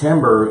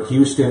September,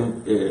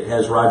 Houston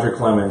has Roger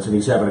Clemens, and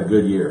he's having a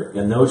good year.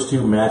 And those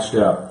two matched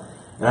up.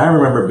 And I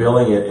remember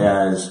billing it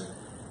as,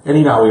 and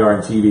you know how we are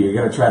on TV, you're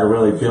going to try to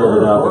really build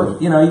it up.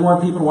 And, you know, you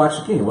want people to watch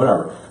the game,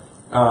 whatever.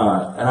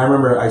 And I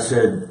remember I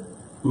said,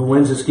 who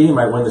wins this game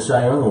might win the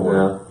Cy Young Award.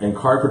 Yeah. And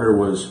Carpenter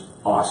was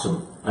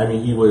awesome. I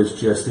mean, he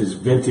was just his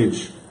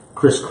vintage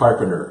Chris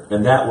Carpenter.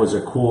 And that was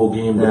a cool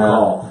game to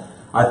call.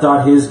 I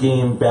thought his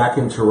game back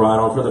in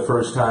Toronto for the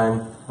first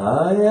time,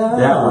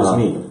 that was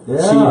neat.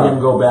 Yeah. Seeing him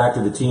go back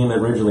to the team that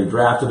originally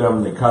drafted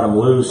him, they cut him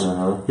loose.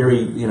 Here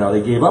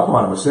they gave up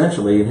on him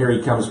essentially, and here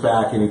he comes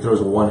back and he throws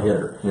a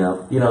one-hitter.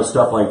 Yeah.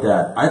 Stuff like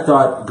that. I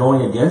thought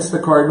going against the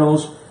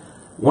Cardinals,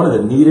 one of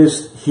the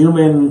neatest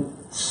human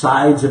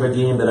sides of a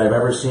game that I've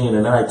ever seen,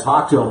 and then I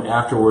talked to him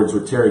afterwards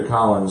with Terry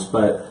Collins,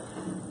 but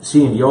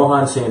seeing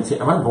Johan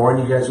Santana, am I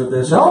boring you guys with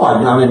this? No,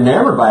 I'm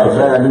enamored by it.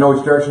 Okay. I didn't know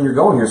which direction you're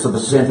going here. So the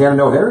Santana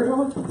no-hitter,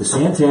 Johan? The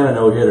Santana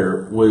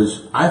no-hitter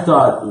was, I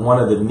thought, one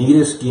of the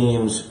neatest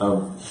games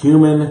of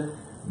human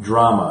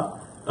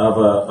drama of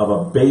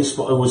a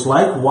baseball. It was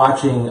like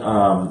watching,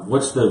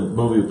 what's the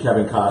movie with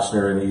Kevin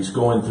Costner, and he's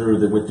going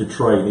through with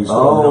Detroit, and he's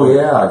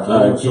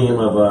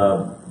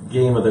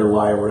game of their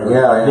life or whatever.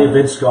 Yeah.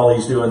 Vince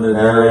Scully's doing the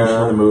narration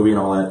of the movie and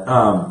all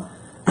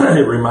that.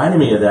 It reminded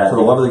me of that. For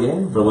the love of the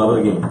game? For the love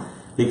of the game.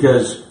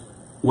 Because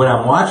when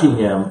I'm watching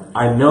him,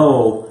 I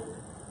know,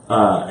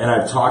 and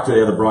I've talked to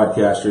the other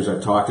broadcasters,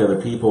 I've talked to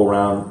other people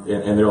around,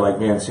 and they're like,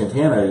 man,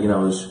 Santana,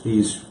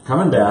 he's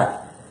coming back.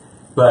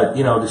 But,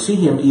 to see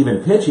him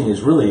even pitching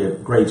is really a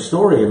great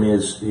story. I mean,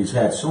 he's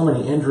had so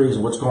many injuries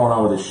and what's going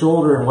on with his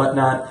shoulder and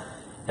whatnot.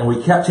 And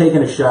we kept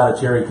taking a shot at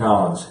Terry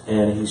Collins,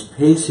 and he's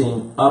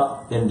pacing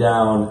up and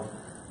down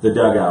the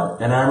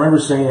dugout. And I remember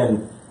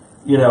saying,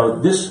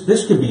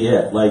 this could be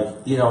it.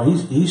 Like,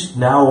 he's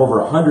now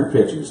over 100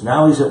 pitches.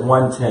 Now he's at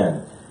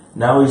 110.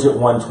 Now he's at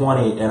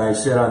 120. And I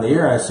said on the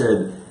air,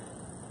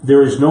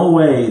 there is no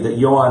way that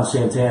Johan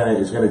Santana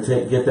is going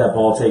to get that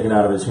ball taken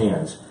out of his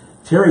hands.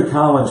 Terry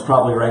Collins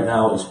probably right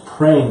now is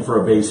praying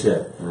for a base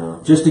hit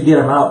just to get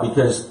him out,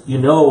 because you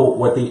know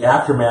what the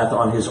aftermath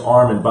on his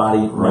arm and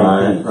body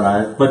might be.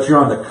 Right. But you're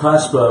on the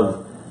cusp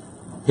of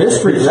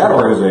history of that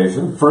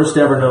organization. First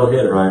ever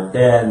no-hitter. Right.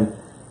 And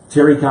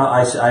Terry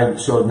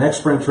Collins, so next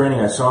spring training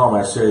I saw him,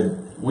 I said,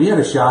 we had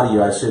a shot of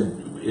you. I said,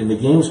 in the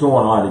game's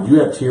going on, did you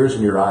have tears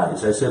in your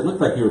eyes? I said, it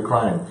looked like you were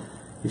crying.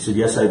 He said,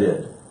 yes, I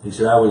did. He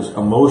said, I was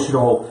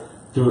emotional.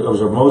 It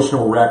was an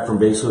emotional wreck from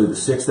basically the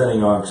sixth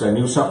inning on, because I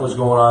knew something was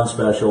going on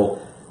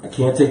special. I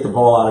can't take the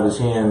ball out of his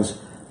hands,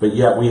 but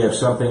yet we have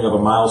something of a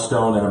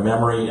milestone and a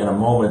memory and a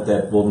moment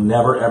that will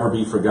never, ever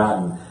be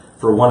forgotten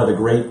for one of the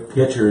great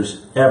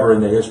pitchers ever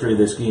in the history of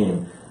this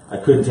game. I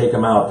couldn't take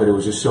him out, but it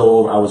was just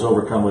I was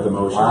overcome with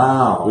emotion.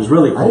 Wow. It was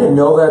really cool. I didn't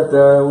know that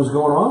was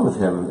going on with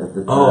him at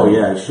the time. Oh,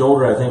 yeah. His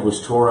shoulder, I think,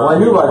 was tore up. Well, I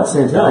knew about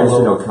Santana. I just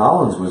didn't know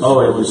Collins was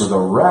a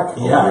wreck.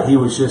 Yeah,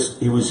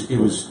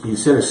 he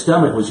said his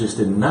stomach was just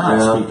in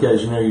knots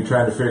because, you're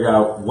trying to figure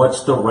out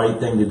what's the right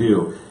thing to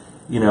do.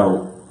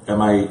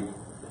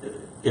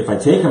 If I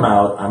take him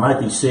out, I might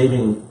be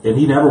saving, and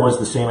he never was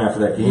the same after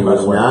that game, by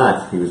the way.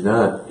 He was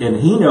not. And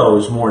he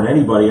knows more than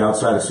anybody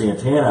outside of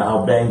Santana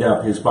how banged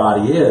up his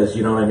body is,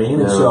 you know what I mean?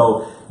 Yeah. And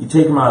so you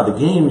take him out of the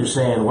game, you're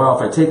saying, well,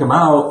 if I take him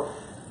out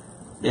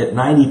at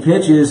 90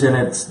 pitches and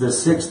it's the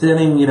sixth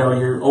inning,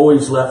 you're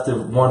always left to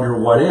wonder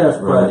what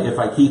if, but if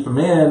I keep him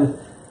in,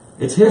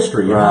 it's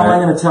history. Right. How am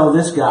I going to tell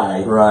this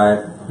guy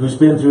who's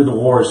been through the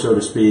war, so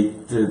to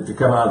speak, to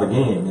come out of the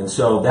game. And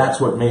so that's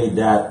what made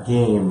that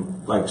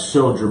game like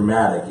so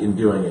dramatic in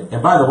doing it.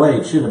 And by the way,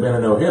 it shouldn't have been a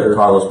no-hitter.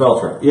 Carlos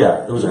Beltran.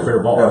 Yeah, it was a fair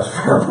ball. That was a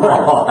fair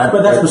ball.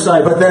 But that's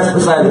beside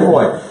the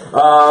point.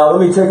 Let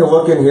me take a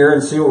look in here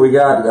and see what we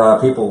got.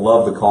 People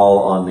love the call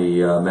on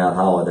the Matt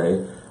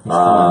Holliday.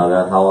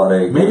 That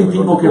Holiday. Maybe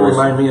people can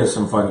remind me of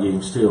some fun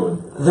games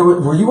too.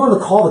 Were you on the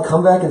call to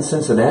come back in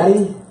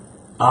Cincinnati?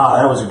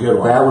 That was a good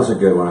one. That was a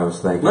good one, I was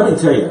thinking. Let me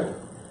tell you,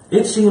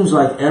 it seems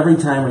like every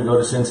time we go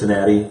to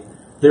Cincinnati,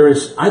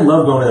 I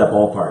love going to that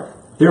ballpark.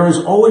 There is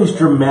always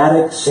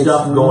dramatic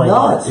stuff going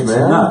on. It's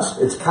nuts.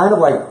 It's kind of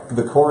like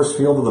the Coors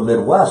Field of the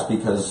Midwest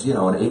because, an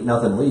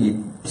 8-0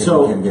 lead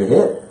can get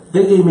hit.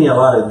 They gave me a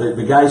lot of,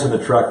 the guys in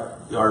the truck,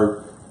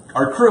 our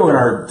crew and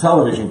our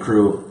television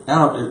crew,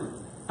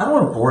 I don't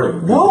want to bore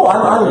you. No,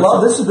 I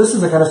love this. This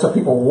is the kind of stuff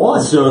people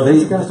want. So this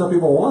is the kind of stuff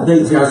people want.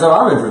 This kind of stuff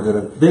I'm interested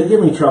in. They give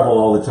me trouble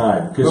all the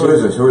time. Who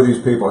is this? Who are these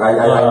people? I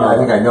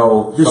think I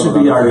know. This would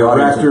be our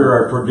director,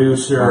 our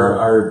producer,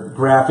 our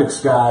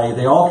graphics guy.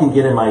 They all can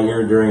get in my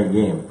ear during a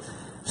game.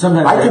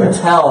 Sometimes I can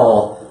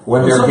tell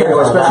when they're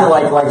giggling,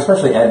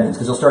 especially Edmonds,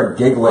 because he'll start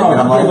giggling,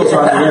 and I'm like,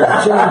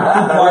 I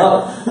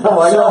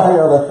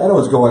know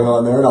what's going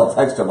on there, and I'll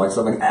text him like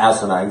something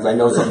asinine because I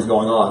know something's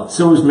going on.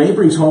 So it was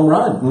Mabry's home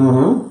run.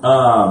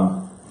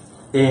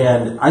 Mm-hmm.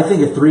 And I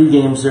think at 3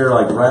 games there,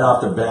 like right off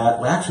the bat,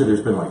 well, actually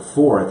there's been like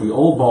 4. At the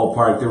old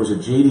ballpark, there was a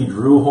J.D.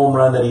 Drew home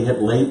run that he hit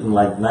late in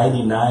like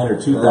 99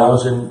 or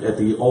 2000 at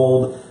the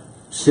old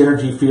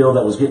Synergy Field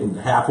that was getting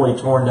halfway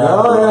torn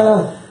down. Oh,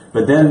 yeah.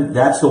 But then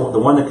that's the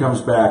one that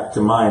comes back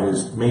to mind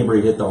is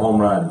Mabry hit the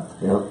home run.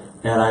 Yep.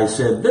 And I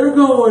said, they're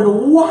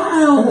going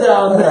wild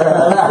down there.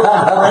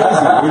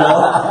 Crazy,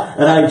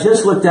 And I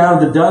just looked down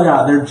at the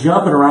dugout, and they're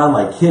jumping around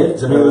like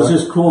kids. I mean, it was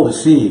just cool to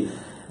see.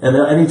 And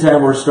then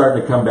anytime we're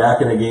starting to come back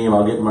in a game,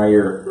 I'll get in my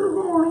ear.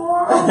 You'll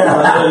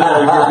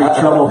be in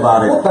trouble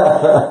about it.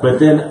 But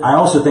then I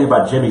also think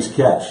about Jimmy's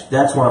catch.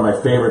 That's one of my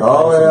favorite things.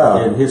 Oh,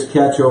 yeah. And his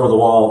catch over the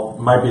wall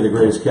might be the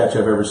greatest catch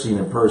I've ever seen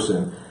in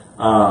person.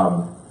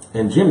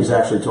 And Jimmy's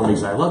actually told me,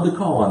 I love the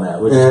call on that,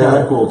 which is kind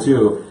of cool,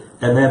 too.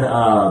 And then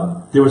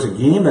there was a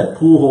game that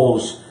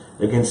Pujols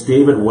against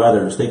David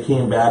Weathers. They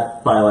came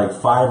back by like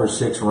 5 or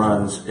 6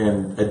 runs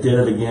and did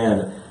it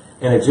again.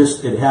 And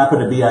it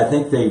happened to be, I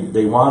think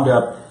they wound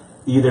up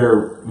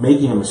either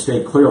making a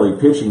mistake clearly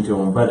pitching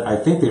to him, but I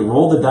think they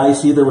rolled the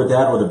dice either with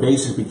that or the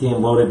bases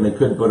became loaded and they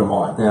couldn't put him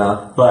on.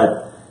 Yeah.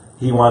 But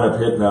he wound up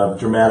hitting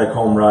dramatic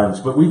home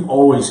runs. But we've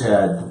always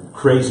had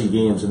crazy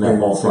games in that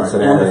ballpark.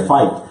 And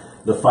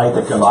the fight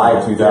that comes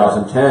out.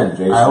 2010,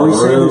 Jason I always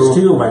say this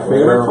too, my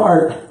favorite Brew.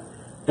 part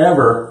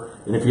ever,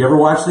 and if you ever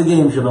watch the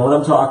games, you'll know what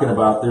I'm talking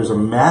about. There's a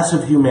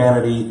massive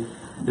humanity.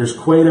 There's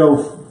Cueto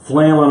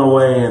flailing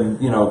away and,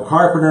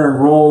 Carpenter and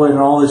Rowland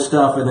and all this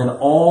stuff, and then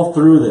all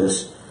through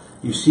this,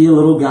 you see a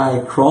little guy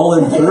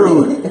crawling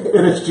through,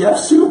 and it's Jeff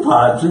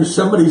Suppan through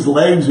somebody's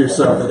legs or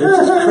something. It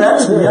just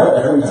cracks me up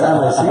every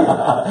time I see it.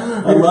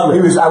 I love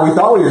it. We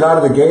thought he was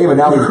out of the game, and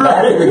now he's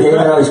back in the game,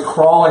 and now he's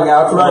crawling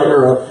out from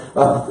under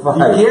a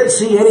fight. You can't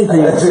see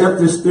anything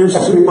except there's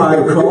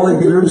Suppan crawling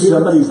through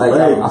somebody's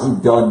legs.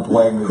 I'm done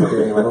playing this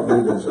game. I don't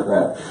need this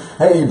crap.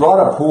 Hey, you brought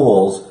up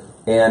Pujols,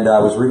 and I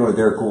was reading one of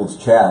Derek Gould's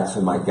chats,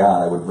 and my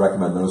God, I would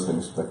recommend those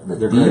things. But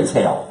the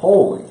detail,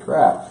 holy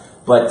crap.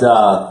 But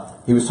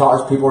he was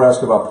talking, people were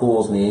asking about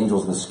Pujols and the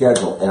Angels and the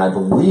schedule, and I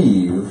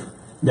believe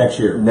next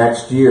year.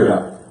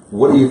 Yeah.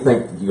 What do you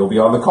think? You'll be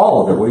on the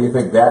call of it. What do you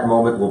think that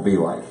moment will be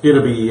like?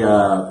 It'll be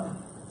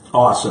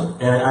awesome.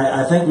 And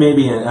I think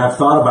maybe, and I've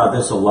thought about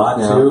this a lot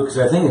too, because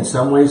I think in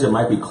some ways it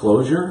might be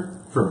closure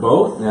for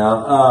both.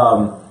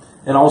 Yeah.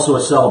 And also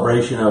a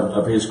celebration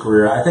of his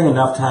career. I think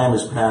enough time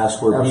has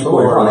passed where people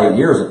are around like, 8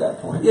 years at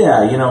that point.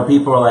 Yeah,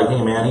 people are like,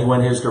 hey man, he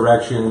went his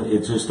direction.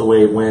 It's just the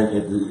way it went.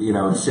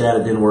 It's sad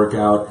it didn't work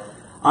out.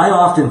 I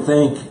often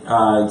think,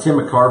 Tim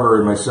McCarver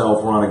and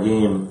myself were on a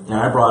game, and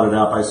I brought it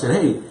up. I said,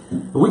 hey,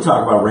 we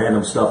talk about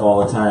random stuff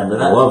all the time,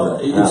 but I love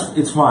that.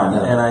 It's fun.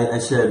 Yeah. And I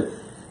said,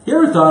 you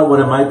ever thought what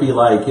it might be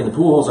like in the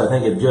Pujols? I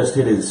think it just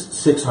hit his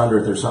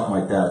 600th or something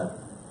like that.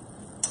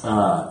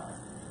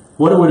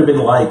 What it would have been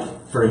like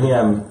for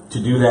him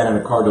to do that in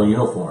a Cardinal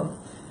uniform.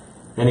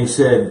 And he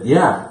said,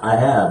 yeah, I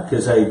have,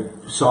 because I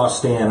saw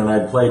Stan and I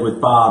played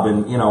with Bob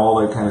and, all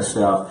that kind of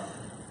stuff.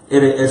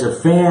 As a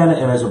fan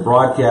and as a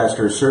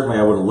broadcaster, certainly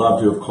I would have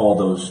loved to have called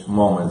those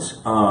moments.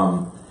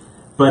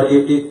 But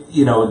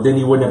then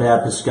you wouldn't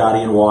have had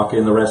Piscotty and Walker,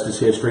 and the rest is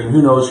history. And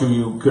who knows who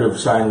you could have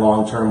signed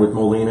long term with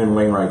Molina and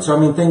Wainwright.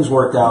 So things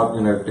worked out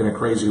in a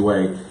crazy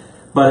way.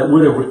 But it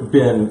would have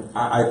been,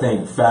 I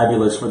think,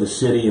 fabulous for the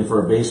city and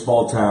for a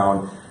baseball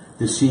town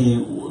to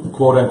see,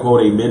 quote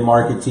unquote, a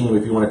mid-market team,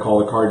 if you want to call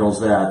the Cardinals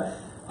that,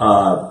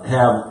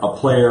 have a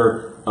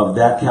player of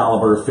that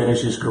caliber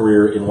finish his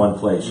career in one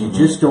place. You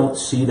just don't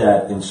see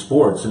that in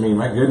sports.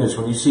 My goodness,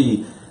 when you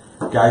see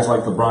guys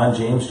like LeBron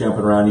James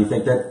jumping around, you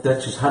think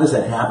that's just, how does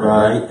that happen,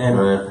 right?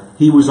 And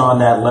he was on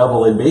that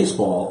level in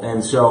baseball.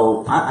 And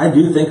so I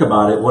do think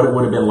about it, what it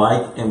would have been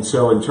like. And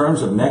so in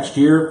terms of next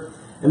year,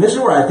 And this is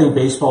where I think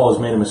baseball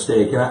has made a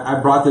mistake. And I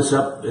brought this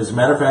up, as a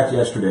matter of fact,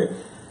 yesterday.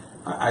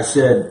 I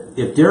said,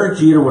 if Derek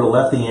Jeter would have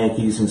left the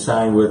Yankees and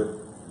signed with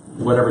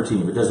whatever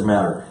team, it doesn't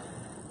matter.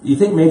 You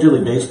think Major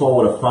League Baseball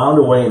would have found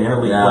a way in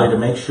interleague play to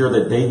make sure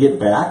that they get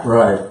back?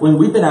 Right. When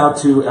we've been out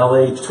to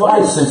L.A.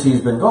 twice since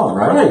he's been gone,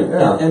 right? Right.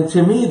 Yeah. And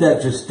to me,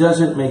 that just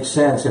doesn't make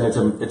sense, and it's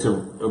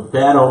a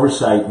bad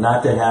oversight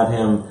not to have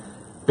him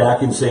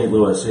back in St.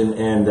 Louis.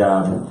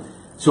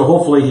 So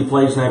hopefully he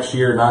plays next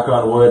year, knock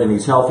on wood, and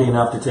he's healthy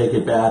enough to take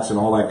at bats and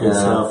all that good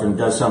stuff, and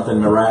does something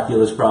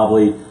miraculous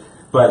probably.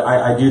 But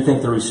I do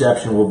think the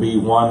reception will be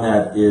one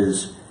that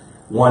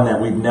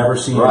we've never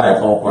seen in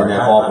that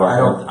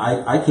ballpark.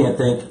 I can't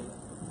think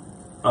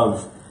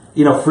of,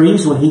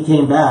 Freese when he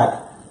came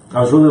back. I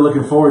was really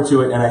looking forward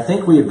to it, and I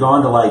think we had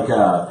gone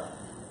to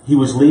he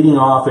was leading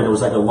off, and it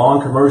was like a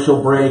long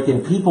commercial break,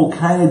 and people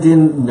kind of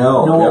didn't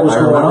know what was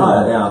going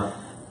on.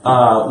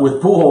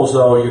 With Pujols,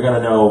 though, you're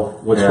going to know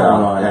what's going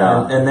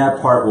on, and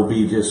that part will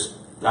be just,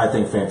 I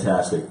think,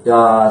 fantastic.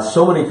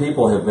 So many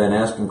people have been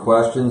asking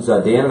questions.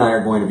 Dan and I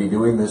are going to be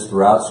doing this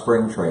throughout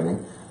spring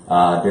training.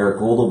 Derek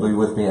Gould will be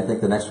with me. I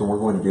think the next one we're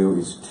going to do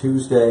is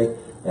Tuesday,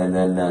 and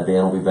then Dan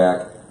will be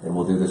back, and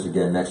we'll do this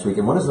again next week.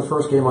 And when is the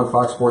first game on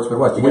Fox Sports? But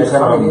what? Do you guys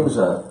have any games?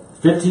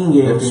 15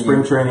 games,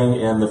 spring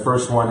training, and the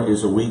first one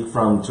is a week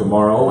from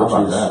tomorrow, which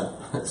is...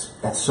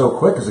 That's so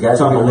quick, because the guys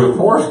will be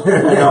before.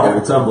 I know,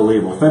 it's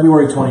unbelievable.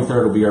 February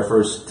 23rd will be our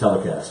first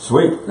telecast.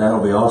 Sweet.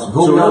 That'll be awesome.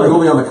 Who'll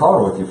be on the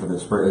color with you for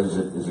this?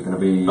 Is it going to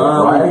be a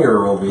variety,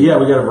 or will it be... Yeah,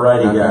 we got a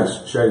variety,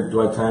 guys.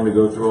 Do I have time to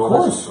go through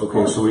all this? Of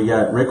course. So we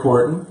got Rick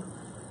Horton,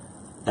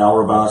 Al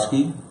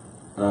Rabowski,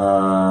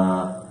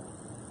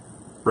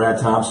 Brad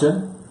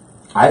Thompson.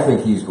 I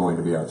think he's going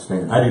to be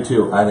outstanding. I do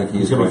too. I think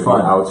he's going to be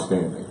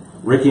outstanding.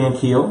 Rick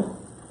Ankiel.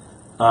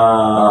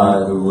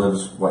 Who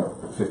lives,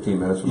 15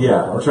 minutes from the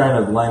ballpark? I'm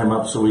trying to line him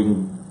up so we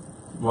can,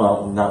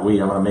 I'm going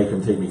to make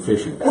him take me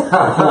fishing. And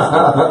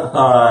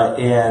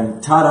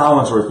Todd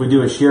Hollinsworth, we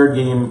do a shared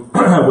game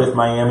with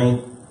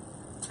Miami,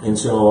 and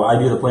so I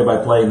do the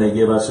play-by-play, and they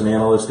give us an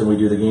analyst, and we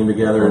do the game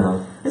together.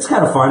 And it's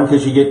kind of fun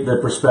because you get the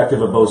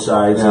perspective of both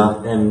sides,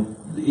 and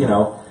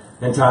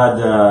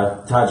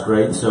Todd's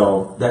great,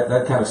 so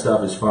that kind of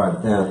stuff is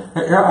fun. Yeah.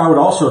 I would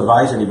also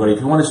advise anybody,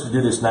 if you want us to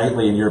do this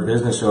nightly and you're a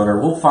business owner,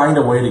 we'll find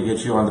a way to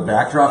get you on the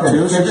backdrop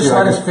too. So just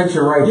let us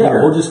picture right here.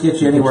 Yeah, we'll just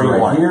get you anywhere you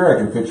want. Here, I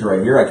can picture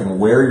right here. I can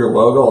wear your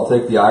logo. I'll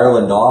take the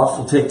Ireland off.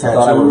 We'll take tattoos. I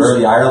thought I would wear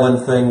the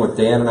Ireland thing with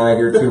Dan and I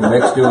here too.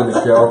 Mick's doing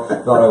the show.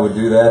 Thought I would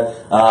do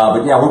that.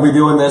 But yeah, we'll be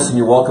doing this, and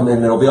you're welcome.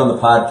 And it'll be on the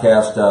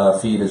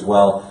podcast feed as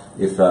well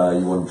if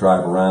you want to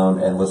drive around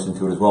and listen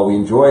to it as well. We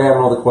enjoy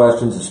having all the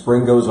questions. The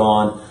spring goes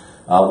on.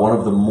 One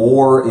of the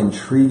more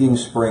intriguing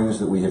springs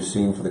that we have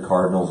seen for the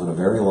Cardinals in a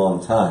very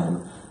long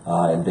time.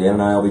 And Dan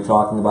and I will be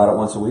talking about it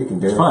once a week, and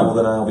Derek Gould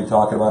and I will be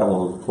talking about it.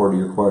 We'll look forward to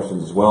your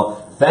questions as well.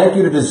 Thank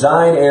you to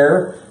Design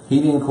Air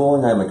Heating and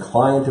Cooling. I'm a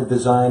client of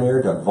Design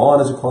Air. Doug Vaughn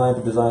is a client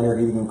of Design Air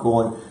Heating and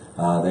Cooling.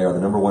 They are the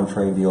 #1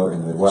 train dealer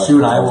in the Midwest.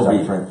 Soon I will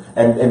be.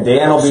 And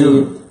Dan will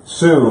be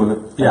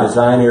soon at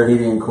Design Air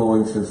Heating and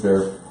Cooling, since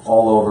they're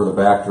all over the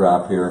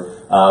backdrop here.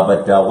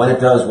 But when it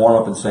does warm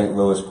up in St.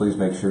 Louis, please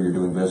make sure you're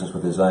doing business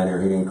with Design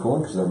Air Heating and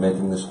Cooling, because they're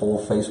making this whole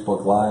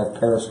Facebook Live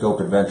Periscope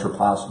adventure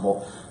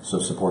possible. So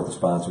support the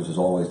sponsors, as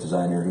always,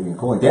 Design Air Heating and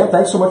Cooling. Dan,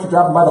 thanks so much for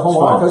dropping by the home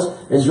office.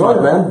 Enjoy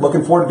it, man.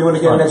 Looking forward to doing it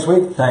again next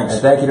week. Thanks.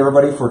 And thank you to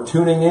everybody for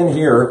tuning in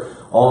here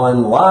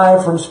on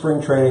Live from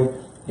Spring Training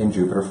in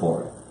Jupiter,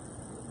 Florida.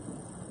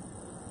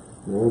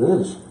 There it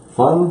is.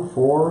 Fun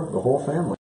for the whole family.